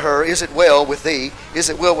say unto her, is it well with thee? Is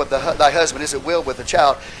it well with thy husband? Is it well with the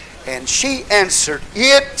child? And she answered,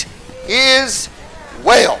 it is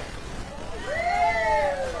well.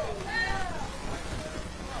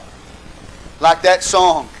 Like that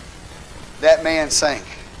song that man sang.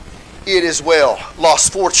 It is well.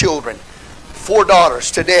 Lost 4 children, 4 daughters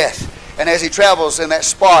to death. And as he travels in that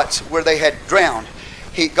spot where they had drowned,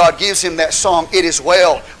 God gives him that song, it is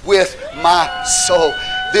well with my soul.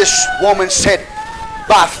 This woman said,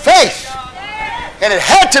 by faith. And it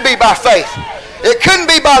had to be by faith. It couldn't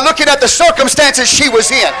be by looking at the circumstances she was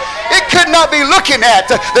in. It could not be looking at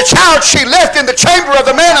the child she left in the chamber of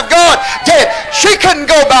the man of God dead. She couldn't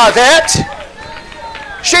go by that.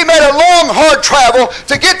 She made a long, hard travel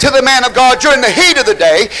to get to the man of God during the heat of the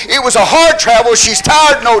day. It was a hard travel. She's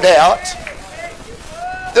tired, no doubt.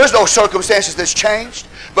 There's no circumstances that's changed.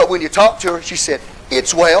 But when you talk to her, she said,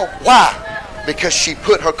 it's well. Why? Because she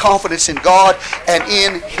put her confidence in God and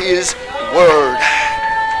in His Word.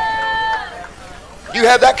 Do you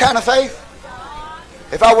have that kind of faith?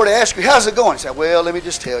 If I were to ask you, how's it going? You say, well, let me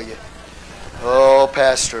just tell you. Oh,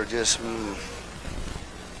 Pastor, just...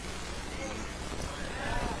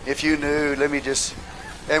 If you knew, let me just...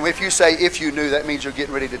 And if you say, if you knew, that means you're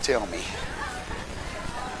getting ready to tell me.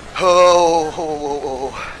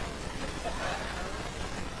 Oh.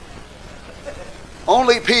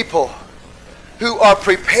 Only people who are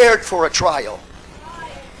prepared for a trial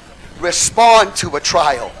respond to a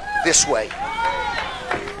trial this way.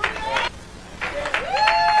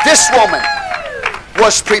 This woman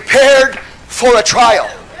was prepared for a trial.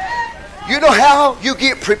 You know how you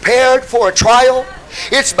get prepared for a trial?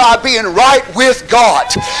 It's by being right with God.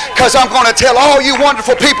 Because I'm going to tell all you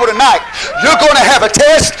wonderful people tonight, you're going to have a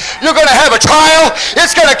test. You're going to have a trial.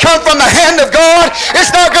 It's going to come from the hand of God.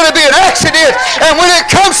 It's not going to be an accident. And when it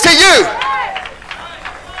comes to you,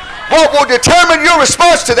 what will determine your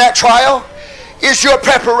response to that trial is your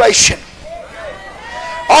preparation.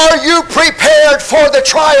 Are you prepared for the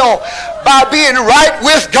trial? By being right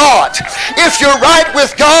with God. If you're right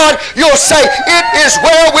with God, you'll say, it is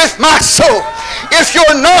well with my soul. If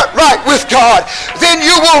you're not right with God, then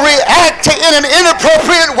you will react in an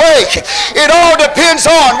inappropriate way. It all depends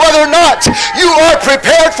on whether or not you are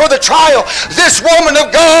prepared for the trial. This woman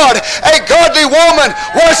of God, a godly woman,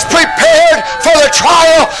 was prepared for the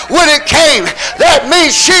trial when it came. That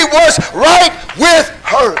means she was right with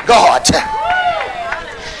her God.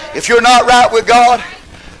 If you're not right with God,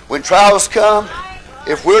 when trials come,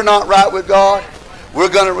 if we're not right with God, we're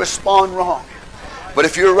going to respond wrong. But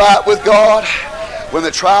if you're right with God, when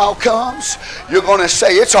the trial comes, you're going to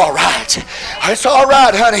say, it's all right. It's all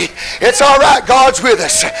right, honey. It's all right. God's with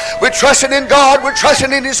us. We're trusting in God. We're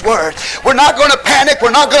trusting in His Word. We're not going to panic.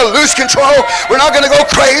 We're not going to lose control. We're not going to go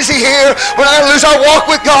crazy here. We're not going to lose our walk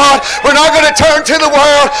with God. We're not going to turn to the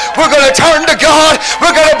world. We're going to turn to God.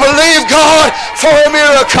 We're going to believe God for a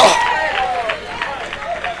miracle.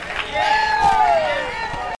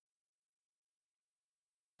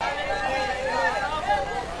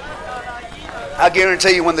 I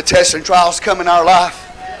guarantee you when the tests and trials come in our life,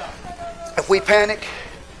 if we panic,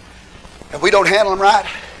 if we don't handle them right,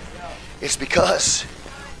 it's because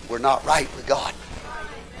we're not right with God.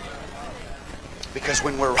 Because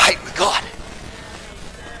when we're right with God,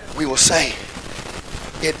 we will say,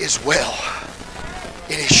 it is well.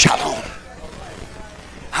 It is shalom.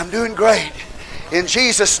 I'm doing great. In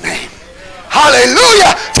Jesus' name.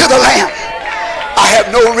 Hallelujah to the Lamb. I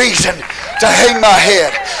have no reason to hang my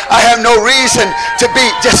head. I have no reason to be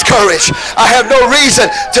discouraged. I have no reason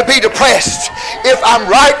to be depressed. If I'm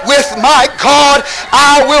right with my God,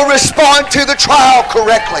 I will respond to the trial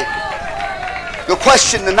correctly. The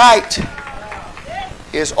question tonight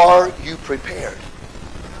is, are you prepared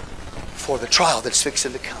for the trial that's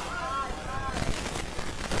fixing to come?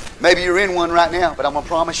 Maybe you're in one right now, but I'm going to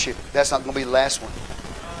promise you that's not going to be the last one.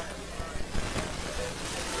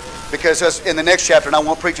 Because in the next chapter, and I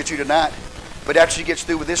won't preach it to you tonight, but after she gets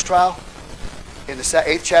through with this trial, in the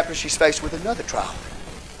 8th chapter, she's faced with another trial.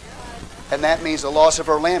 And that means the loss of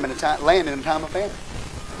her land in a time of famine.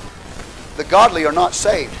 The godly are not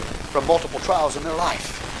saved from multiple trials in their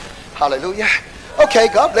life. Hallelujah. Okay,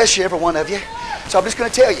 God bless you, every one of you. So I'm just going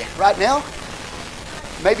to tell you, right now,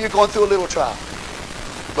 maybe you're going through a little trial.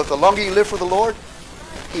 But the longer you live for the Lord,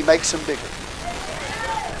 He makes them bigger.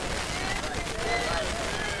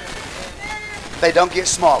 They don't get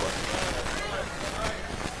smaller.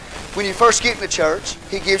 When you first get in the church,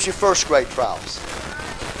 He gives you first grade trials,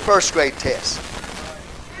 first grade tests.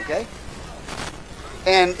 Okay?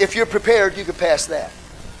 And if you're prepared, you can pass that.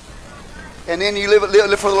 And then you live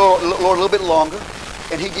for the Lord a little bit longer,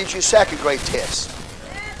 and He gives you a second grade test.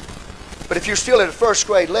 But if you're still at a first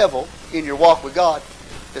grade level in your walk with God,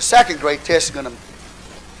 the second grade test is going to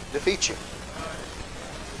defeat you.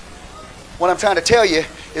 What I'm trying to tell you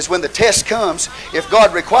is when the test comes, if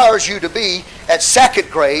God requires you to be at second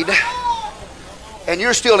grade and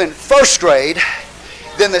you're still in first grade,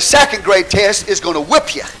 then the second grade test is going to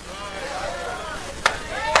whip you.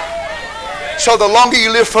 So the longer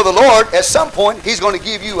you live for the Lord, at some point, He's going to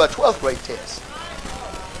give you a 12th grade test.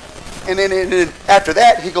 And then after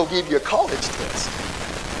that, He's going to give you a college test.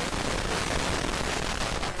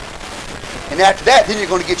 And after that, then you're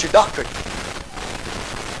going to get your doctorate.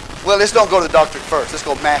 Well, let's don't go to the doctorate first. Let's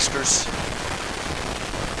go master's.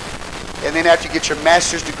 And then after you get your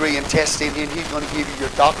master's degree in testing, then He's going to give you your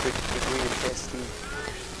doctorate degree in testing.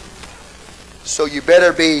 So you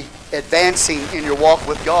better be advancing in your walk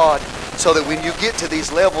with God so that when you get to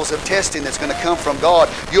these levels of testing that's going to come from God,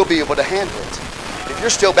 you'll be able to handle it. If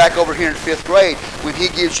you're still back over here in 5th grade, when He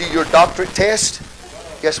gives you your doctorate test,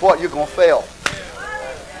 guess what? You're going to fail.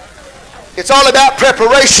 It's all about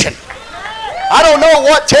preparation. I don't know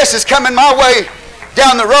what test is coming my way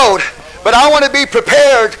down the road, but I want to be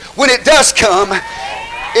prepared when it does come.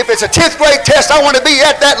 If it's a 10th grade test, I want to be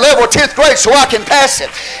at that level, 10th grade, so I can pass it.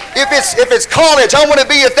 If it's college, I want to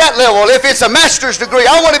be at that level. If it's a master's degree,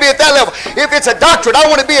 I want to be at that level. If it's a doctorate, I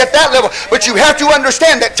want to be at that level. But you have to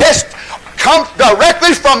understand that tests come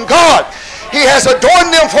directly from God. He has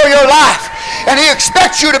adorned them for your life. And He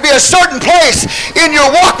expects you to be a certain place in your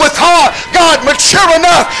walk with God, mature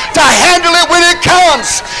enough to handle it when it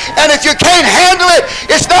comes. And if you can't handle it,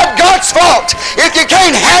 it's not God's fault. If you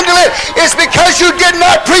can't handle it, it's because you did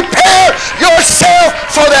not prepare yourself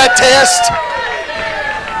for that test.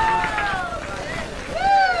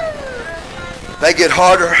 They get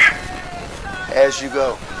harder as you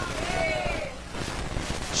go.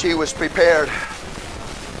 She was prepared.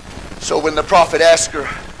 So when the prophet asked her,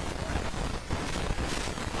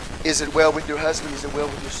 is it well with your husband? Is it well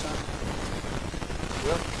with your son?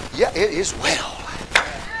 Well, yeah, it is well.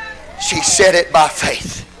 She said it by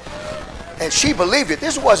faith. And she believed it.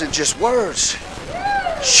 This wasn't just words.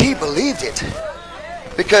 She believed it.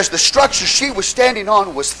 Because the structure she was standing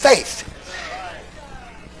on was faith.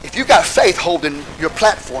 If you got faith holding your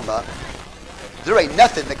platform up, there ain't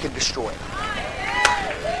nothing that can destroy it.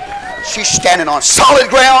 She's standing on solid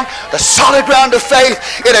ground, the solid ground of faith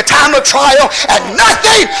in a time of trial, and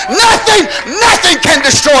nothing can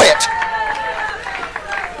destroy it.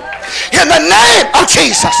 In the name of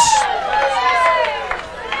Jesus.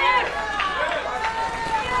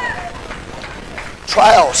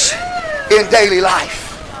 trials in daily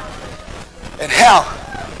life and how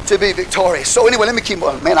to be victorious. So anyway, let me keep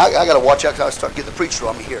on. Man, I got to watch out because I start getting the preacher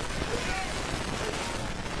on me here.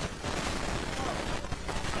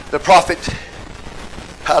 The prophet,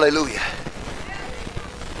 hallelujah,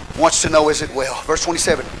 wants to know, is it well? Verse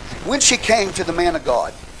 27. When she came to the man of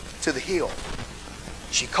God, to the hill,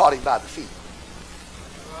 she caught him by the feet.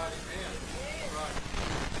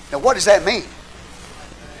 Now what does that mean?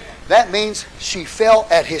 That means she fell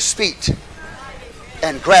at his feet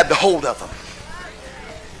and grabbed a hold of him.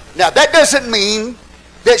 Now that doesn't mean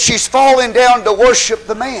that she's falling down to worship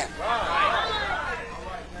the man.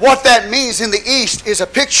 What that means in the East is a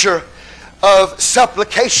picture of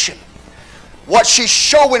supplication. What she's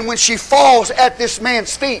showing when she falls at this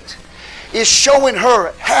man's feet is showing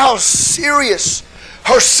her how serious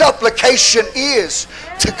her supplication is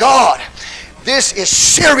to God. This is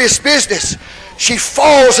serious business. She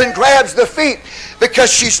falls and grabs the feet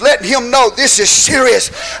because she's letting him know this is serious.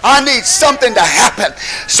 I need something to happen.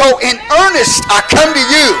 So in earnest, I come to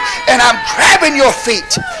you and I'm grabbing your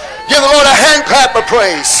feet. Give the Lord a hand clap of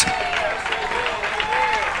praise.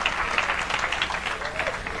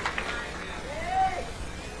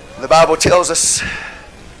 The Bible tells us,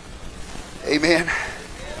 amen,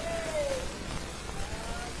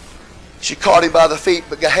 she caught him by the feet,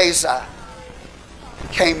 but Gehazi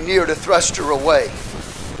came near to thrust her away.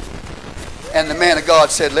 And the man of God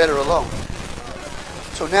said, let her alone.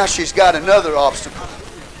 So now she's got another obstacle.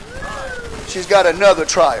 She's got another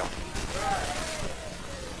trial.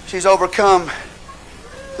 She's overcome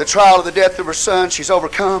the trial of the death of her son. She's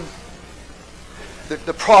overcome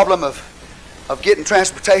the problem of getting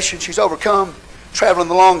transportation. She's overcome traveling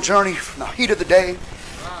the long journey from the heat of the day.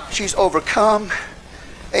 She's overcome,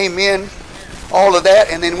 amen, all of that.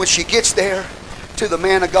 And then when she gets there to the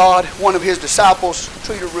man of God, one of his disciples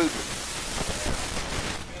treat her rudely.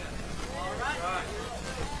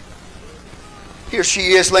 Here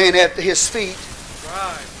she is laying at his feet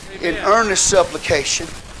in earnest supplication,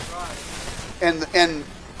 and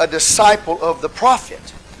a disciple of the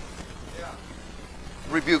prophet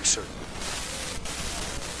rebukes her.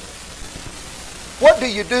 What do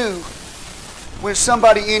you do when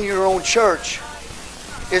somebody in your own church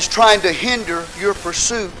is trying to hinder your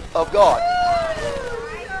pursuit of God?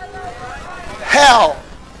 How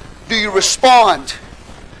do you respond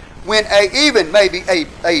when even maybe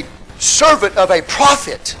a servant of a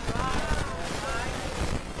prophet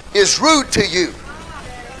is rude to you?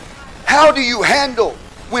 How do you handle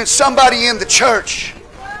when somebody in the church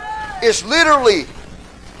is literally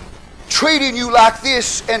treating you like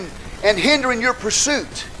this and hindering your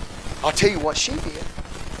pursuit? I'll tell you what she did.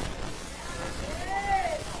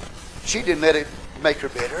 She didn't let it make her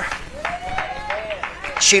bitter.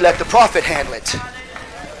 She let the prophet handle it.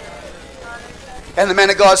 And the man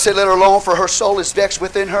of God said, let her alone, for her soul is vexed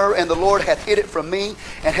within her, and the Lord hath hid it from me,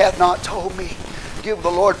 and hath not told me. Give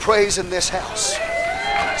the Lord praise in this house.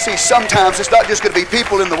 See, sometimes it's not just going to be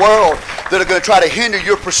people in the world that are going to try to hinder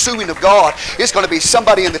your pursuing of God. It's going to be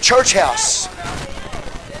somebody in the church house.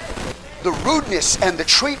 The rudeness and the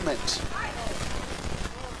treatment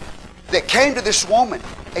that came to this woman,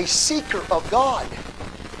 a seeker of God,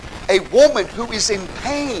 a woman who is in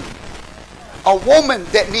pain, a woman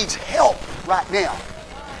that needs help right now.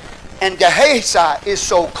 And Gehazi is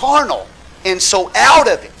so carnal and so out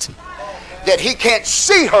of it that he can't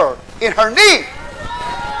see her in her need.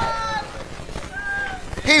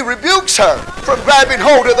 He rebukes her from grabbing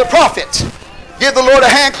hold of the prophet. Give the Lord a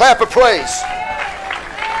hand clap of praise.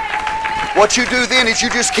 What you do then is you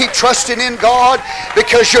just keep trusting in God,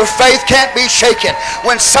 because your faith can't be shaken.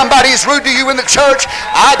 When somebody is rude to you in the church,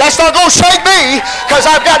 that's not going to shake me, because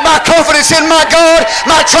I've got my confidence in my God,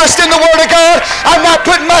 my trust in the Word of God. I'm not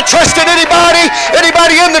putting my trust in anybody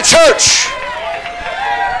in the church.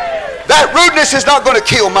 That rudeness is not going to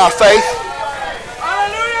kill my faith.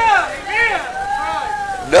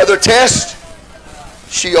 Another test,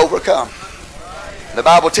 she overcome. The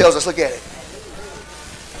Bible tells us, look at it.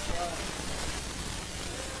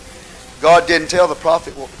 God didn't tell the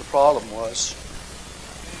prophet what the problem was.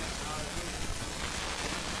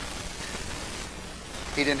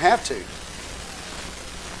 He didn't have to.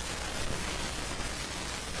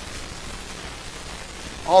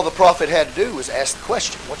 All the prophet had to do was ask the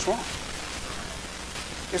question, what's wrong?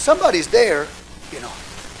 If somebody's there,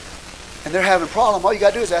 and they're having a problem, all you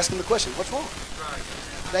got to do is ask them the question, what's wrong?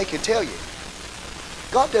 They can tell you.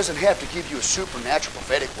 God doesn't have to give you a supernatural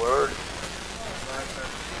prophetic word.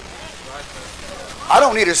 I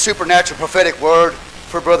don't need a supernatural prophetic word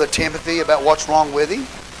for Brother Timothy about what's wrong with him.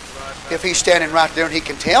 If he's standing right there and he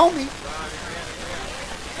can tell me.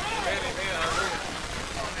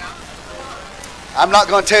 I'm not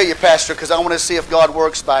going to tell you, Pastor, because I want to see if God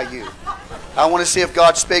works by you. I want to see if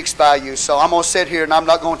God speaks by you. So I'm going to sit here and I'm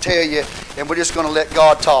not going to tell you, and we're just going to let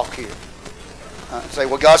God talk here. Say,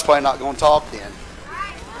 well, God's probably not going to talk then.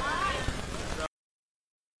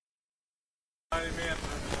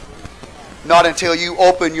 Not until you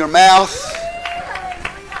open your mouth.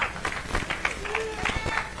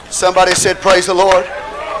 Somebody said, praise the Lord.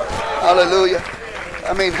 Hallelujah.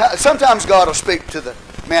 I mean, sometimes God will speak to the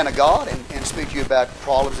man of God and speak to you about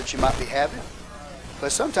problems that you might be having.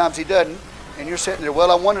 But sometimes He doesn't. And you're sitting there,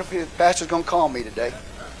 well, I wonder if the pastor's going to call me today.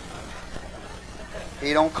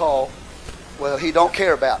 He don't call. Well, He don't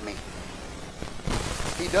care about me.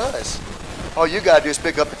 He does. All you got to do is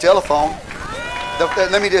pick up the telephone.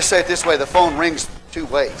 Let me just say it this way. The phone rings two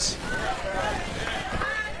ways.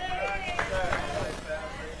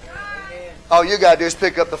 All you got to do is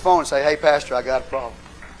pick up the phone and say, hey, Pastor, I got a problem.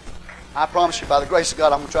 I promise you, by the grace of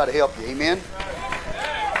God, I'm going to try to help you. Amen?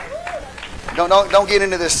 Don't get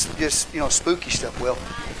into this just, spooky stuff. Well,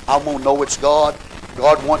 I'm going to know it's God.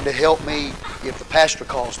 God wanting to help me if the pastor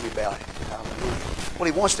calls me about it.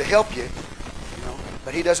 Well, He wants to help you,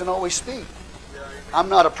 but He doesn't always speak. I'm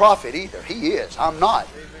not a prophet either. He is. I'm not.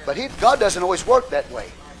 But God doesn't always work that way.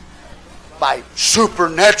 By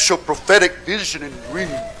supernatural prophetic vision and dream.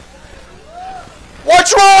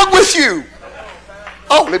 What's wrong with you?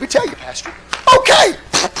 Oh, let me tell you, Pastor. Okay.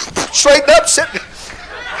 Straighten up, sit.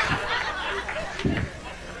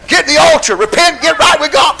 Get in the altar, repent, get right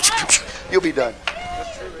with God. You'll be done.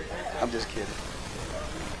 I'm just kidding.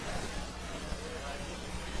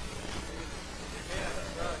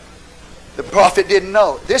 The prophet didn't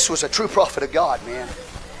know. This was a true prophet of God, man.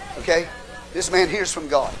 Okay? This man hears from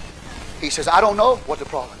God. He says, I don't know what the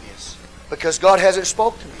problem is because God hasn't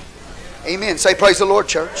spoke to me. Amen. Say praise the Lord,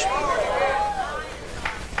 church.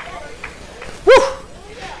 Woo!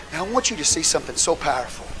 Now I want you to see something so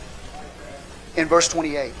powerful. In verse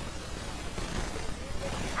 28,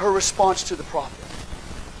 her response to the prophet.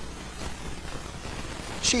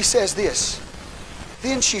 She says this.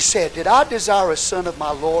 Then she said, did I desire a son of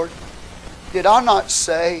my Lord? Did I not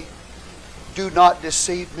say, do not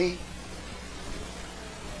deceive me?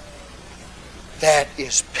 That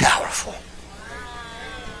is powerful.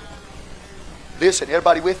 Listen,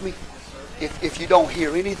 everybody with me? If you don't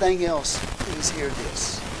hear anything else, please hear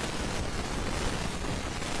this.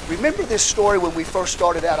 Remember this story when we first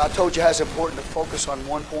started out? I told you how it's important to focus on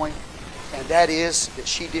one point, and that is that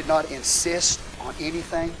she did not insist on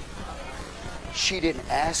anything. She didn't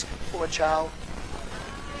ask for a child.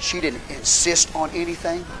 She didn't insist on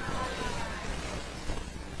anything.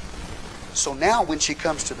 So now when she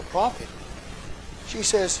comes to the prophet, she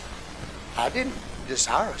says, I didn't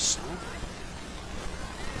desire a son.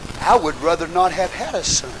 I would rather not have had a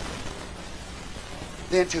son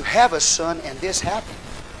than to have a son and this happen.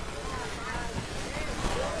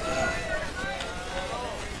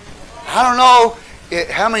 I don't know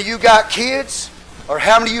how many of you got kids or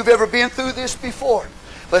how many of you have ever been through this before.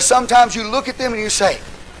 But sometimes you look at them and you say,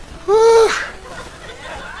 whew,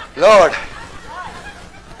 Lord,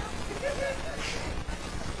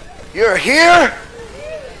 you're here,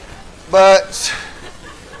 but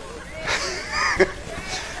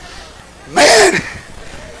man,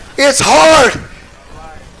 it's hard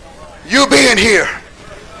you being here.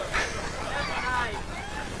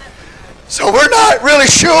 So we're not really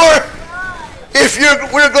sure if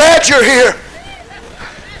we're glad you're here.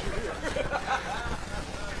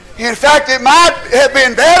 In fact, it might have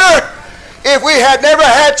been better if we had never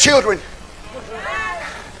had children.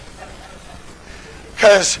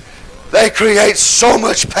 Because they create so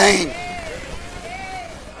much pain.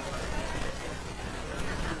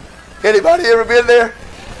 Anybody ever been there?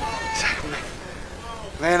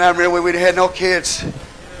 Man, I remember when we had no kids.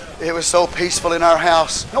 It was so peaceful in our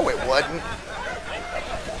house. No, it wasn't.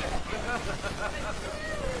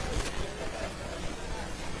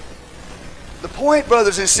 The point,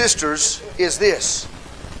 brothers and sisters, is this.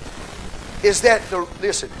 Is that,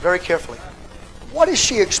 listen very carefully. What is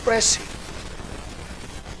she expressing?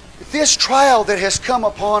 This trial that has come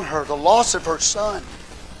upon her, the loss of her son,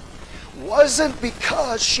 wasn't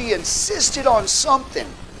because she insisted on something.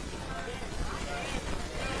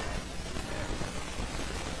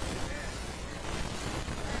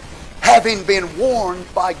 Having been warned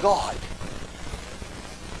by God.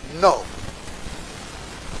 No.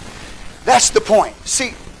 That's the point.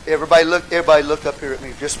 See, everybody look up here at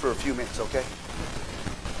me just for a few minutes, okay?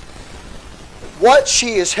 What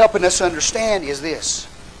she is helping us understand is this.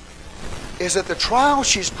 Is that the trial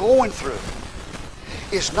she's going through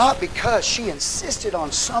is not because she insisted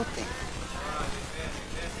on something.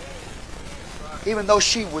 Even though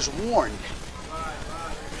she was warned.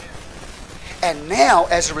 And now,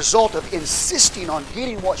 as a result of insisting on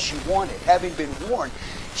getting what she wanted, having been warned,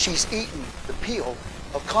 she's eaten the pill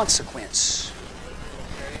of consequence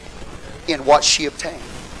in what she obtained.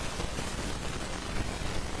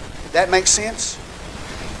 Did that make sense?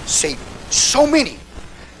 See, so many,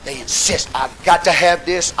 they insist, I've got to have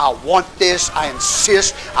this, I want this, I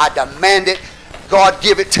insist, I demand it, God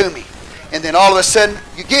give it to me. And then all of a sudden,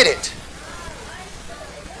 you get it.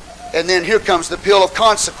 And then here comes the pill of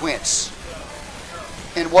consequence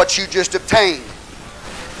in what you just obtained.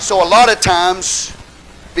 So a lot of times,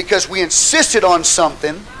 because we insisted on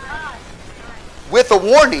something with a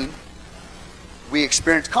warning, we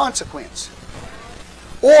experience consequence.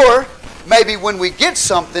 Or maybe when we get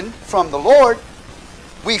something from the Lord,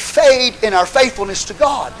 we fade in our faithfulness to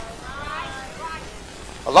God.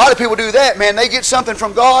 A lot of people do that, man. They get something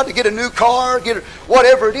from God, they get a new car, get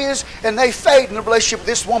whatever it is, and they fade in the relationship.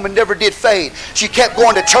 This woman never did fade. She kept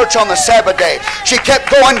going to church on the Sabbath day. She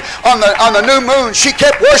kept going on the new moon. She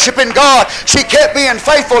kept worshiping God. She kept being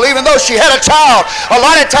faithful even though she had a child. A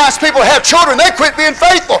lot of times people have children, they quit being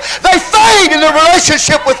faithful. They fade in their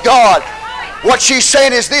relationship with God. What she's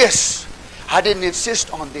saying is this: I didn't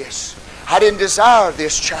insist on this. I didn't desire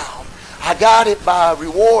this child. I got it by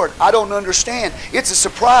reward. I don't understand. It's a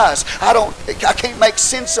surprise. I can't make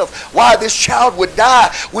sense of why this child would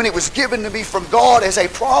die when it was given to me from God as a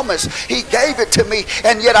promise. He gave it to me,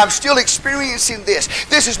 and yet I'm still experiencing this.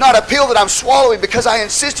 This is not a pill that I'm swallowing because I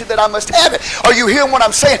insisted that I must have it. Are you hearing what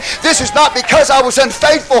I'm saying? This is not because I was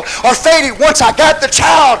unfaithful or fading once I got the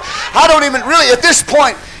child. I don't even really, at this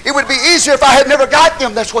point, it would be easier if I had never got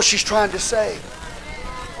them. That's what she's trying to say.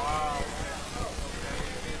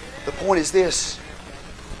 The point is this,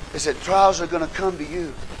 is that trials are going to come to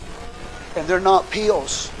you, and they're not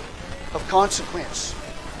pills of consequence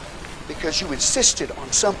because you insisted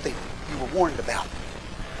on something you were warned about,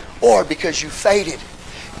 or because you faded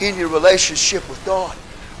in your relationship with God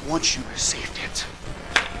once you received it.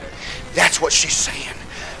 That's what she's saying.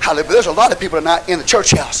 Hallelujah. There's a lot of people tonight in the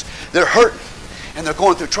church house. They're hurting, and they're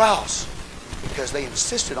going through trials because they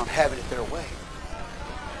insisted on having it their way.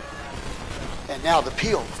 And now the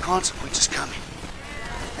pill of consequence is coming.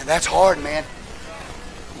 And that's hard, man.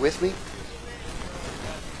 With me?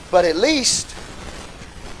 But at least,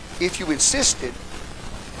 if you insisted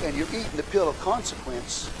and you're eating the pill of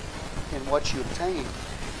consequence in what you obtain,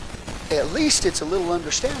 at least it's a little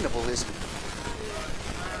understandable, isn't it?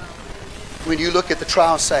 When you look at the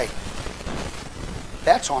trial and say,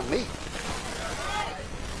 that's on me.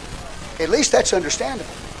 At least that's understandable.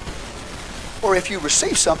 Or if you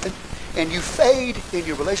receive something and you fade in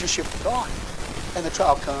your relationship with God, and the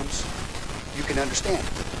trial comes, you can understand.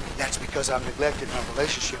 That's because I've neglected my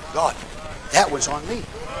relationship with God. That was on me.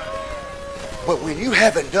 But when you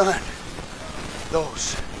haven't done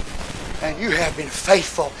those, and you have been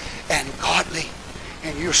faithful and godly,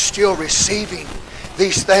 and you're still receiving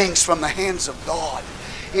these things from the hands of God,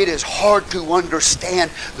 it is hard to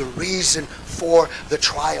understand the reason for the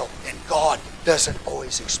trial, and God doesn't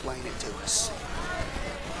always explain it to us.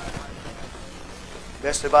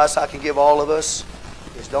 Best advice I can give all of us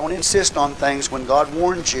is don't insist on things when God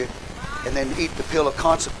warns you, and then eat the pill of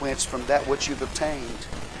consequence from that which you've obtained.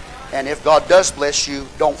 And if God does bless you,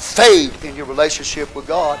 don't fade in your relationship with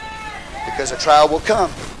God, because a trial will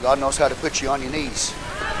come. God knows how to put you on your knees.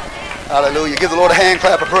 Hallelujah. Give the Lord a hand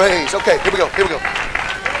clap of praise. Okay, here we go. Here we go.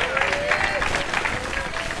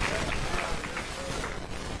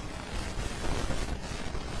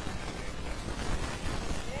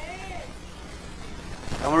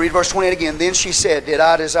 I'm going to read verse 28 again. Then she said, did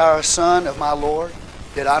I desire a son of my Lord?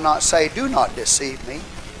 Did I not say, do not deceive me?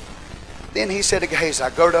 Then he said to Gehazi,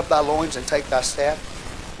 gird up thy loins and take thy staff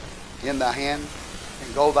in thy hand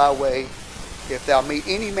and go thy way. If thou meet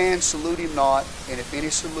any man, salute him not, and if any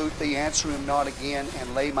salute thee, answer him not again,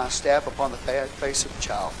 and lay my staff upon the face of the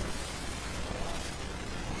child.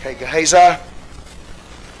 Okay, Gehazi,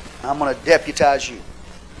 I'm going to deputize you.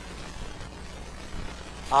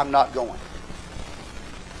 I'm not going.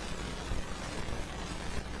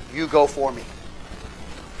 You go for me.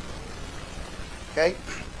 Okay?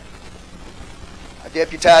 I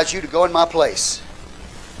deputize you to go in my place.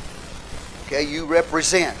 Okay, you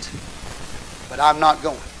represent, but I'm not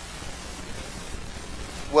going.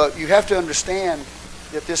 Well, you have to understand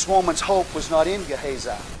that this woman's hope was not in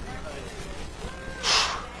Gehazi.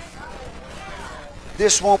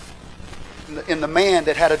 This woman in the man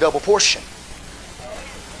that had a double portion.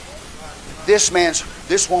 This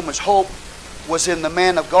woman's hope was in the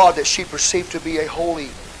man of God that she perceived to be a holy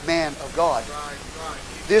man of God.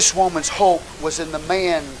 This woman's hope was in the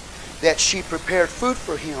man that she prepared food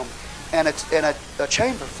for him and a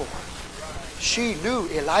chamber for. She knew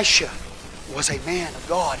Elisha was a man of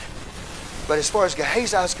God. But as far as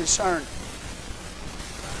Gehazi is concerned,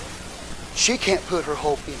 she can't put her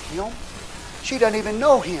hope in him. She doesn't even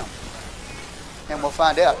know him. And we'll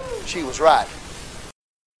find out she was right.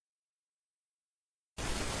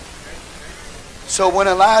 So when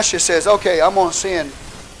Elisha says, okay, I'm going to send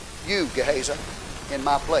you, Gehazi, in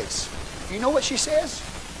my place. You know what she says?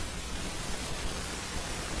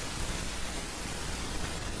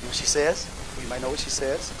 You know what she says? You might know what she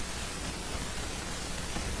says.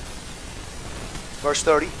 Verse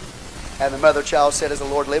 30. And the mother child said, as the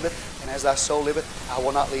Lord liveth, and as thy soul liveth, I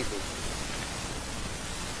will not leave thee.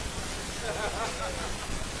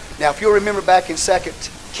 Now, if you'll remember back in 2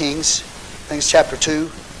 Kings, I think it's chapter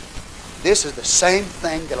 2, this is the same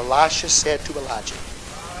thing that Elisha said to Elijah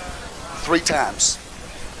 3 times.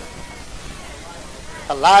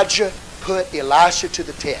 Elijah put Elisha to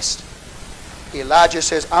the test. Elijah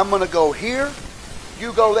says, I'm going to go here,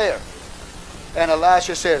 you go there. And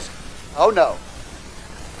Elisha says, oh no,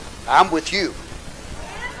 I'm with you.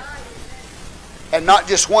 And not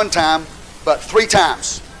just one time, but 3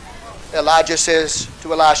 times. Elijah says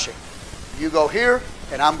to Elisha, you go here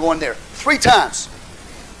and I'm going there. 3 times.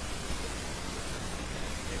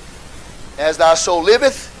 As thy soul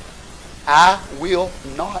liveth, I will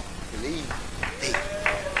not leave thee.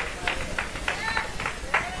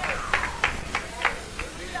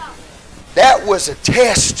 That was a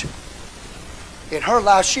test in her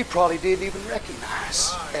life she probably didn't even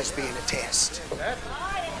recognize as being a test.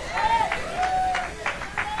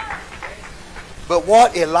 But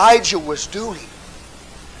what Elijah was doing,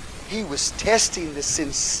 he was testing the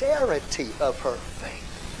sincerity of her faith.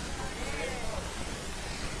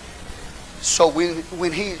 So when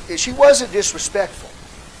she wasn't disrespectful,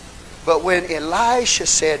 but when Elisha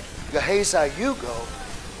said, Gehazi, you go,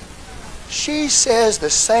 she says the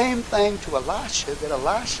same thing to Elisha that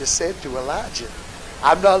Elisha said to Elijah.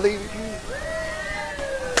 I'm not leaving you.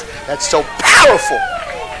 That's so powerful.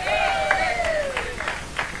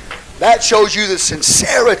 That shows you the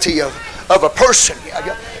sincerity of a person.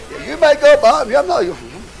 You may go, Bob. I'm not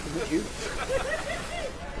with you.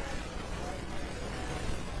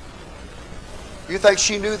 You think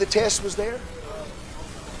she knew the test was there?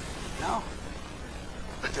 No.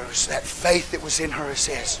 But there was that faith that was in her, it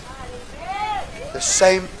says. The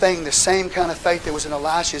same thing, the same kind of faith that was in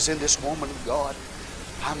Elisha is in this woman of God.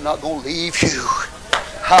 I'm not going to leave you.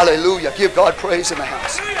 Hallelujah. Give God praise in the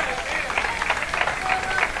house.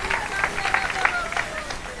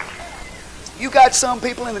 You got some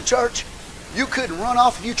people in the church, you couldn't run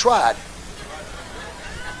off if you tried.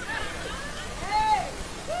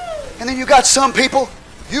 And then you got some people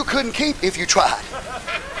you couldn't keep if you tried.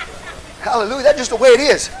 Hallelujah. That's just the way it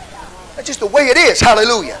is. That's just the way it is.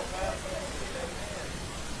 Hallelujah.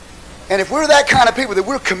 And if we're that kind of people that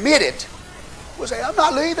we're committed, we'll say, I'm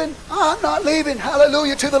not leaving. I'm not leaving.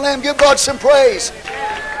 Hallelujah to the Lamb. Give God some praise.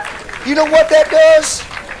 You know what that does?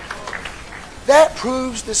 That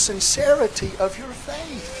proves the sincerity of your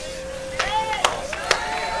faith.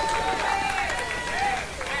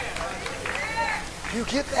 You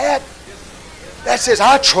get that? That says,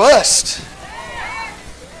 I trust.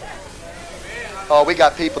 Oh, we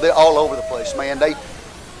got people, they're all over the place, man. They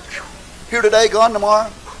here today, gone tomorrow.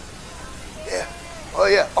 Yeah. Oh,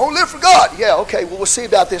 yeah. Oh, live for God. Yeah, okay. Well, we'll see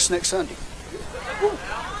about this next Sunday. Woo.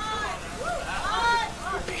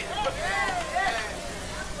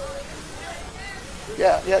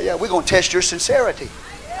 Yeah. We're going to test your sincerity.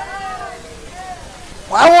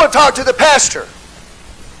 Well, I want to talk to the pastor.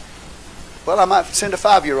 Well, I might send a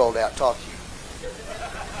 5-year-old out to talk to you.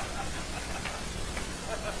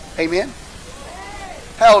 Amen?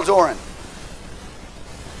 How old's Orrin?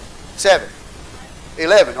 7.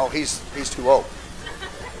 11. Oh, he's too old.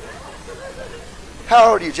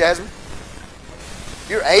 How old are you, Jasmine?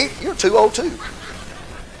 You're 8? You're too old too.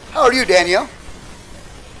 How old are you, Danielle?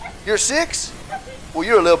 You're 6? Well,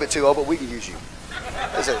 you're a little bit too old, but we can use you.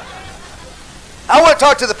 I want to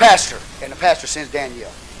talk to the pastor. And the pastor sends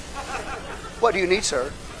Danielle. What do you need,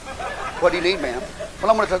 sir? What do you need, ma'am?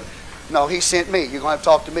 Well, I'm going to talk. No, he sent me. You're going to have to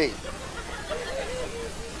talk to me.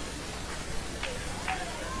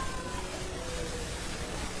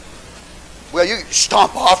 Well, you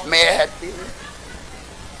stomp off mad.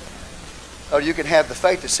 Or you can have the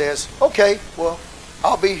faith that says, okay, well,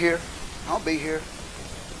 I'll be here. I'll be here.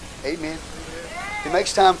 Amen. If he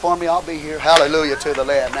makes time for me, I'll be here. Hallelujah to the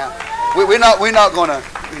Lamb. Now, we're not going to,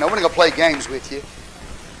 we're not going to play games with you.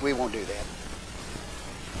 We won't do that.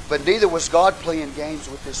 But neither was God playing games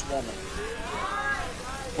with this woman.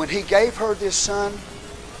 When he gave her this son,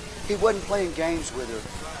 he wasn't playing games with her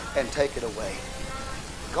and take it away.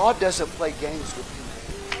 God doesn't play games with people.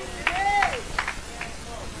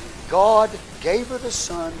 God gave her the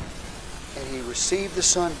son, and He received the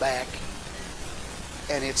son back,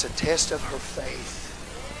 and it's a test of her faith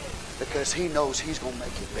because He knows He's going to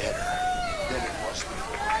make it better than it was before.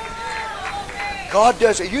 God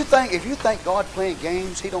does it. If you think God playing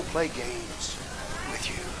games, He don't play games with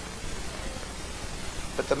you.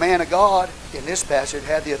 But the man of God in this passage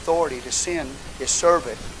had the authority to send His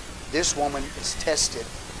servant. This woman is tested.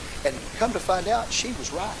 And come to find out, she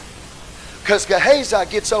was right. Because Gehazi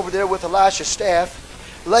gets over there with Elisha's staff,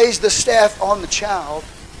 lays the staff on the child,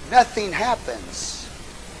 nothing happens.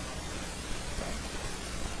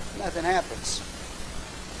 Nothing happens.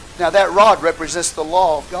 Now that rod represents the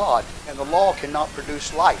law of God, and the law cannot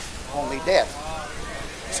produce life, only death.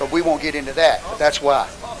 So we won't get into that, but that's why.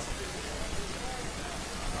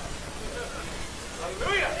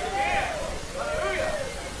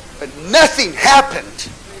 But nothing happened.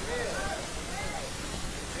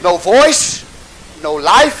 No voice, no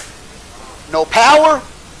life, no power.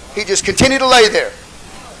 He just continued to lay there.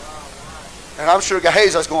 And I'm sure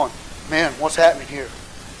Gehazi's going, man, what's happening here?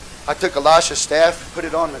 I took Elisha's staff, put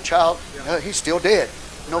it on the child. He's still dead.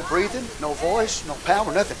 No breathing, no voice, no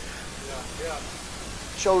power, nothing.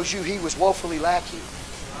 Shows you he was woefully lacking.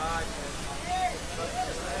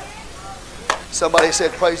 Somebody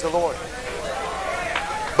said, praise the Lord.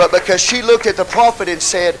 But because she looked at the prophet and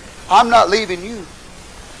said, I'm not leaving you.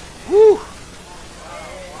 Woo.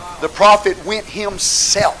 The prophet went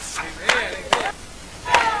himself.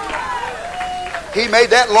 He made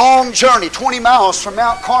that long journey, 20 miles from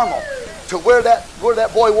Mount Carmel to where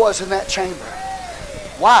that boy was in that chamber.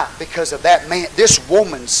 Why? Because of that man, this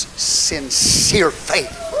woman's sincere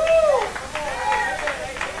faith.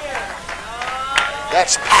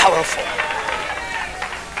 That's powerful.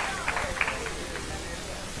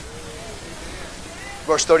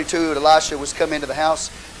 Verse 32, Elisha was come into the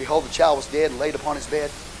house. Behold, the child was dead and laid upon his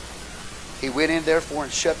bed. He went in therefore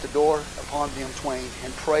and shut the door upon them twain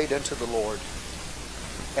and prayed unto the Lord.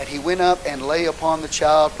 And he went up and lay upon the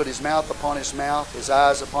child, put his mouth upon his mouth, his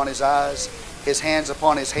eyes upon his eyes, his hands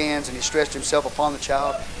upon his hands, and he stretched himself upon the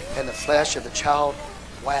child, and the flesh of the child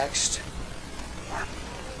waxed warm.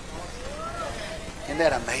 Isn't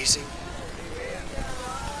that amazing?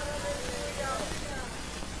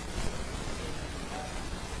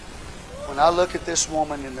 When I look at this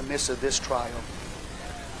woman in the midst of this trial,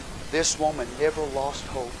 this woman never lost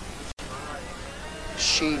hope.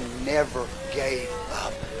 She never gave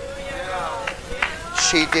up.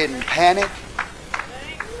 She didn't panic.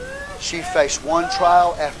 She faced one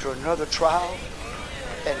trial after another trial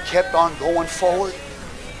and kept on going forward,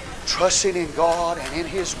 trusting in God and in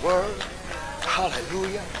His Word.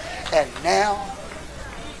 Hallelujah. And now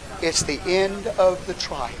it's the end of the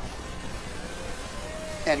trial.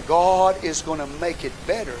 And God is going to make it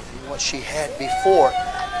better than what she had before.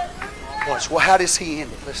 Watch. Well, how does He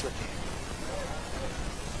end it? Let's look at it.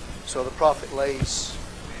 So the prophet lays,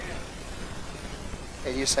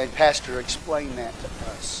 and you say, Pastor, explain that to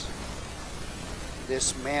us.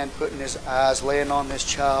 This man putting his eyes, laying on this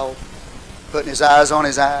child, putting his eyes on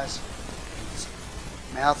his eyes, his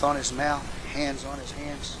mouth on his mouth, hands on his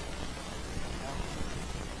hands.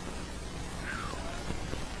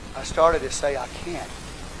 I started to say I can't,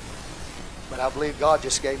 but I believe God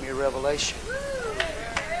just gave me a revelation.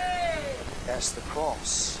 That's the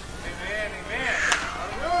cross. Amen, amen.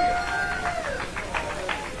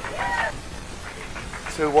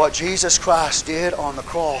 Through what Jesus Christ did on the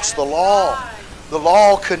cross, the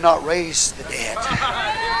law could not raise the dead.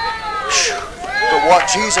 But what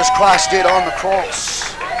Jesus Christ did on the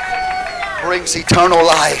cross brings eternal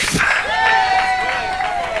life.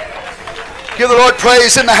 Give the Lord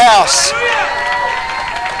praise in the house.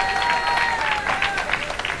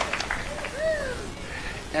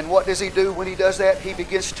 And what does He do when He does that? He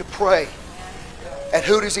begins to pray. And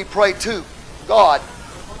who does He pray to? God.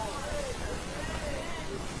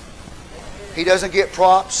 He doesn't get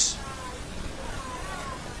props.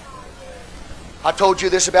 I told you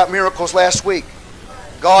this about miracles last week.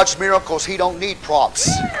 God's miracles, He don't need props.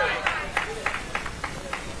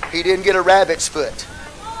 He didn't get a rabbit's foot.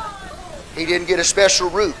 He didn't get a special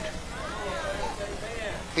root.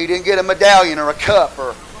 He didn't get a medallion or a cup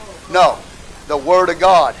or no. The Word of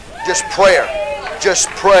God. Just prayer. Just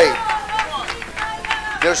pray.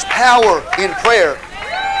 There's power in prayer.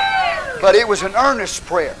 But it was an earnest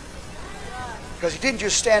prayer. Because he didn't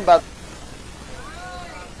just stand by.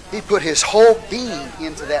 He put his whole being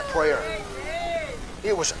into that prayer.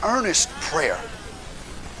 It was earnest prayer.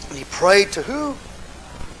 And he prayed to who?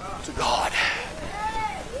 To God.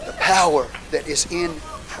 The power that is in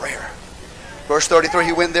prayer. Verse 33,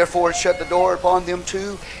 he went therefore and shut the door upon them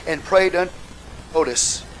too, and prayed unto.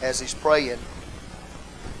 Notice, as he's praying,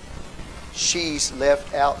 she's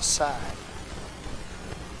left outside.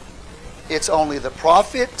 It's only the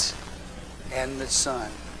prophet and the son.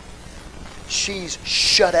 She's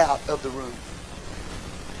shut out of the room.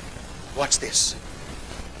 Watch this.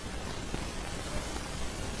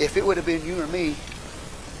 If it would have been you or me,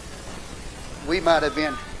 we might have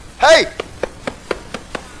been, hey,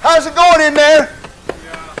 how's it going in there?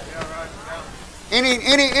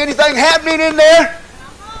 Anything happening in there?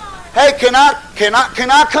 Hey, can I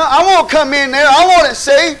come? I want to come in there. I want to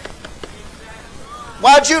see.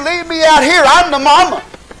 Why'd you leave me out here? I'm the mama.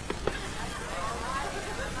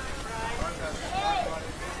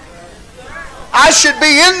 I should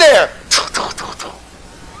be in there.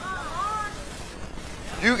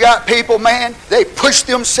 You got people, man, they push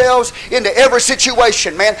themselves into every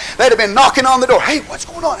situation, man. They'd have been knocking on the door. Hey, what's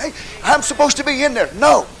going on? Hey, I'm supposed to be in there.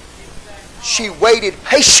 No. She waited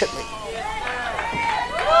patiently.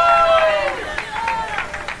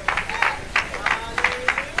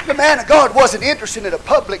 The man of God wasn't interested in a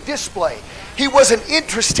public display. He wasn't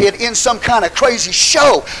interested in some kind of crazy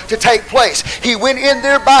show to take place. He went in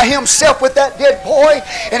there by himself with that dead boy,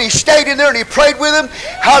 and he stayed in there and he prayed with him.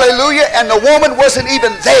 Hallelujah. And the woman wasn't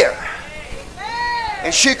even there.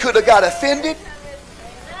 And she could have got offended.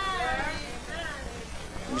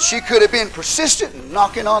 And she could have been persistent and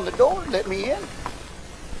knocking on the door, let me in.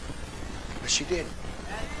 But she didn't.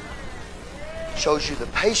 Shows you the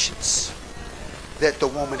patience that the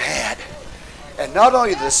woman had. And not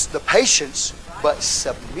only the patience, but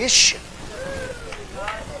submission.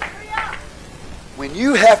 When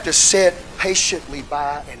you have to sit patiently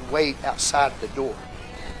by and wait outside the door,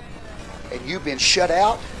 and you've been shut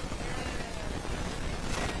out,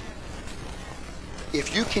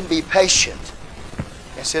 if you can be patient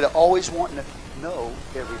instead of always wanting to know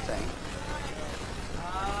everything,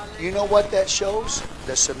 you know what that shows?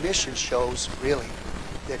 The submission shows really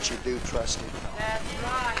that you do trust Him. That's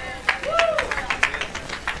right.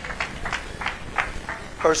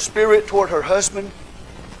 Her spirit toward her husband,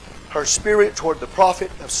 her spirit toward the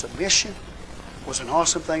prophet of submission was an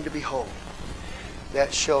awesome thing to behold.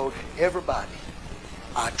 That showed everybody,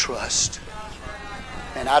 I trust.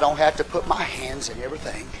 And I don't have to put my hands in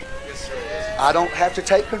everything. I don't have to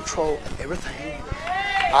take control of everything.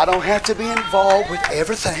 I don't have to be involved with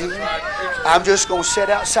everything. I'm just going to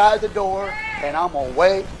sit outside the door and I'm going to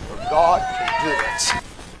wait for God to do it.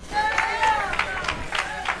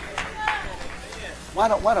 Why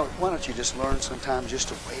don't you just learn sometimes just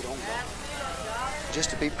to wait on God? Just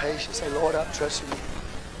to be patient. Say, Lord, I'm trusting you.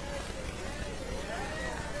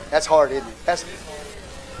 That's hard, isn't it?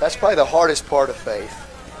 That's probably the hardest part of faith,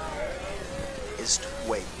 is to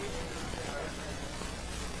wait.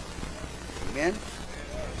 Amen?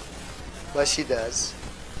 But she does.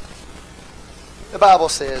 The Bible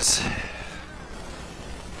says,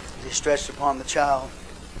 he stretched upon the child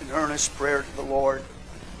in earnest prayer to the Lord.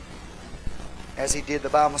 As he did, the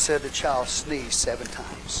Bible said the child sneezed 7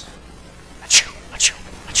 times. Achoo, achoo,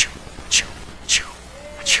 achoo, achoo, achoo,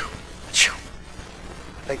 achoo, achoo.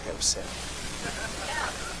 I think that was 7.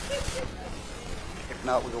 If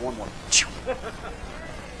not, we'll go one more. Achoo.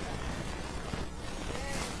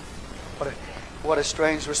 What a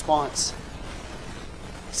strange response.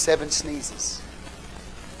 7 sneezes.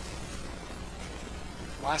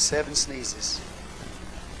 Why 7 sneezes?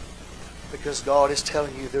 Because God is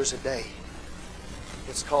telling you there's a day.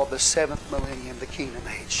 It's called the 7th millennium, the kingdom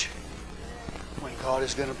age, when God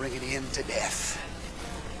is going to bring an end to death.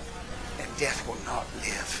 And death will not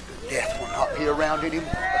live. Death will not be around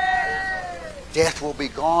anymore. Death will be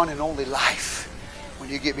gone and only life when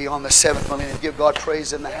you get beyond the 7th millennium. Give God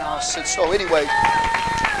praise in the house. And so anyway,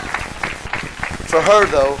 for her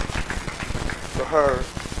though, for her,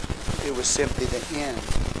 it was simply the end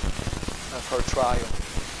of her trial.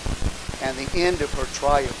 And the end of her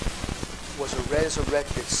trial was a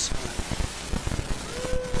resurrected son.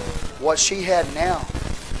 What she had now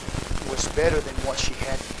was better than what she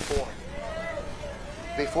had before.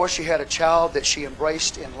 Before she had a child that she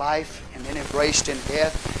embraced in life and then embraced in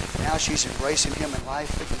death. Now she's embracing him in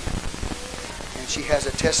life again. And she has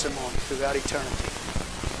a testimony throughout eternity.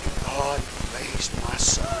 God raised my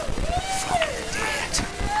son from the dead.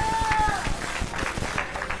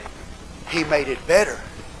 He made it better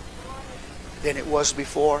than it was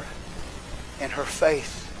before. And her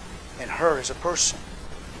faith and her as a person,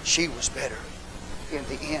 she was better in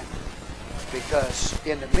the end. Because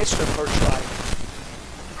in the midst of her trial,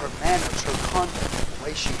 her manners, her conduct, the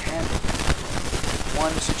way she handled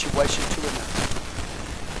one situation to another,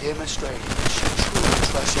 demonstrated that she truly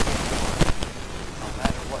trusted in God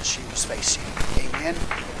she was facing. Amen.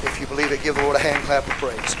 If you believe it, give the Lord a hand clap of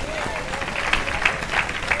praise.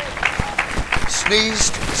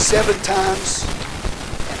 Sneezed 7 times,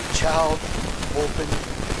 and the child opened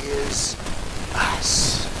his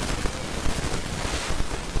eyes.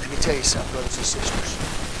 Let me tell you something, brothers and sisters.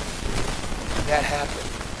 When that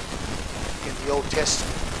happened in the Old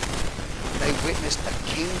Testament, they witnessed a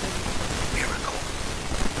kingdom miracle.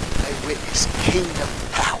 They witnessed kingdom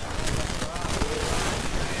power.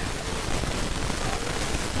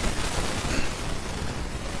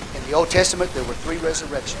 In the Old Testament, there were 3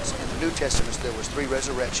 resurrections. In the New Testament, there was 3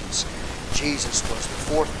 resurrections. Jesus was the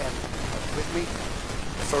 4th, and with me,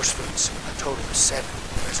 the first fruits, a total of 7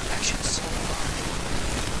 resurrections.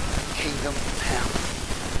 Kingdom power.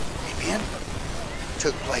 Amen.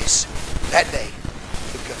 Took place that day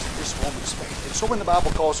because of this woman's faith. And so when the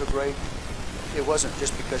Bible calls her great, it wasn't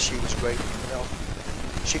just because she was great in wealth.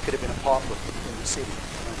 She could have been a pauper in the city,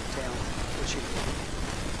 in the town where she lived.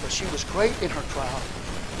 But she was great in her trial,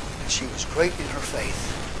 and she was great in her faith.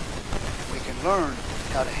 We can learn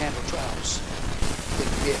how to handle trials in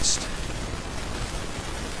the midst,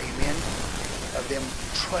 amen, of them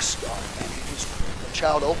trust God. And the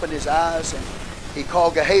child opened his eyes, and he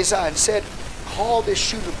called Gehazi and said, "Call this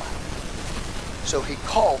Shunammite." So he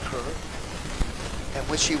called her, and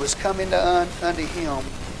when she was coming unto him,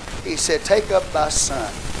 he said, "Take up thy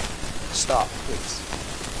son." Stop, please.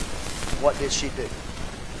 What did she do?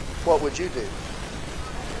 What would you do?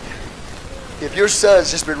 If your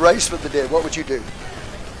son's just been raised from the dead, what would you do?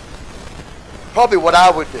 Probably what I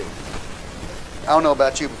would do. I don't know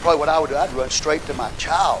about you, but probably what I would do, I'd run straight to my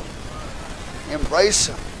child. Embrace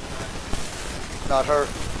him. Not her.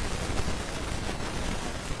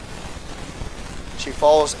 She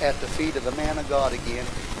falls at the feet of the man of God again.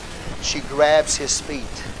 She grabs his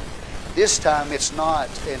feet. This time it's not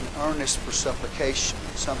an earnest for supplication,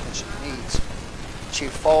 something she needs. She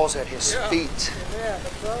falls at his feet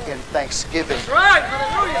in thanksgiving. That's right.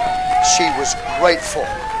 Hallelujah. She was grateful.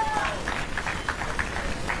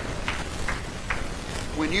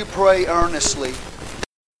 When you pray earnestly,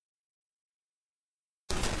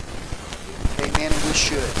 amen, and we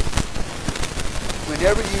should.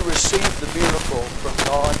 Whenever you receive the miracle from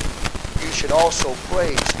God, you should also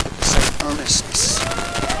praise with the same earnestness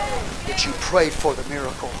that you prayed for the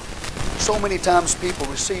miracle. So many times people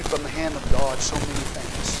receive from the hand of God so many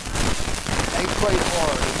things. They prayed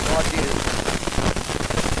hard and God did it.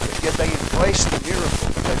 But yet they embraced the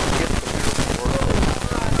miracle. They forget the miracle word.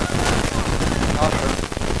 Not her.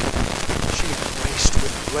 She embraced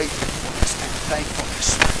with gratefulness and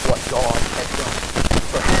thankfulness what God had done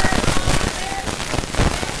for her.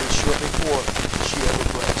 And sure before she ever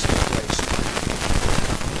praised.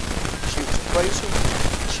 She was a praiser.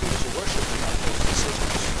 She was a worshiper.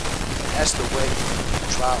 That's the way the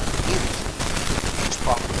trial ended. It was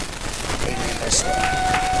proper. Amen. That's the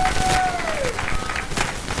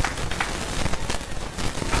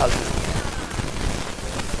hallelujah.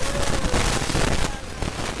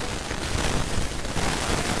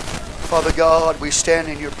 Father God, we stand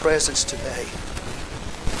in your presence today.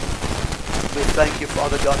 We thank you,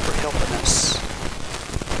 Father God, for helping us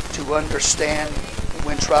to understand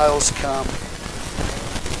when trials come.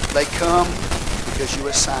 They come because you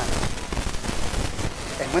assign them.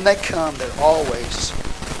 And when they come, they're always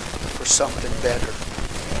for something better.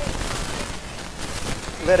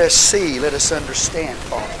 Let us see, let us understand,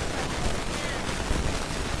 Father,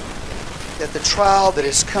 that the trial that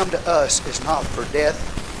has come to us is not for death,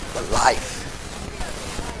 but life.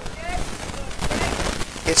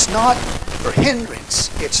 It's not for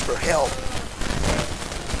hindrance, it's for help.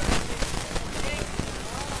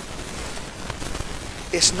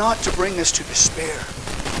 It's not to bring us to despair,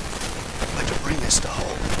 but to bring us to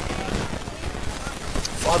hope.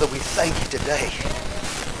 Father, we thank you today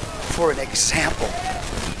for an example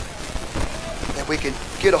that we can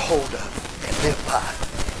get a hold of and live by.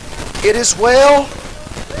 It is well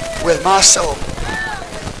with my soul.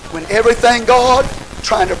 When everything, God,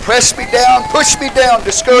 trying to press me down, push me down,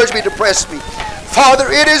 discourage me, depress me,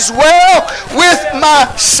 Father, it is well with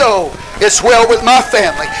my soul. It's well with my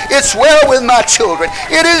family. It's well with my children.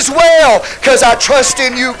 It is well because I trust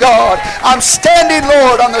in you, God. I'm standing,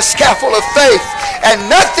 Lord, on the scaffold of faith, and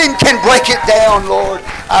nothing can break it down, Lord.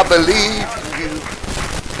 I believe in you,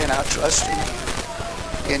 and I trust in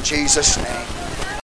you. In Jesus' name.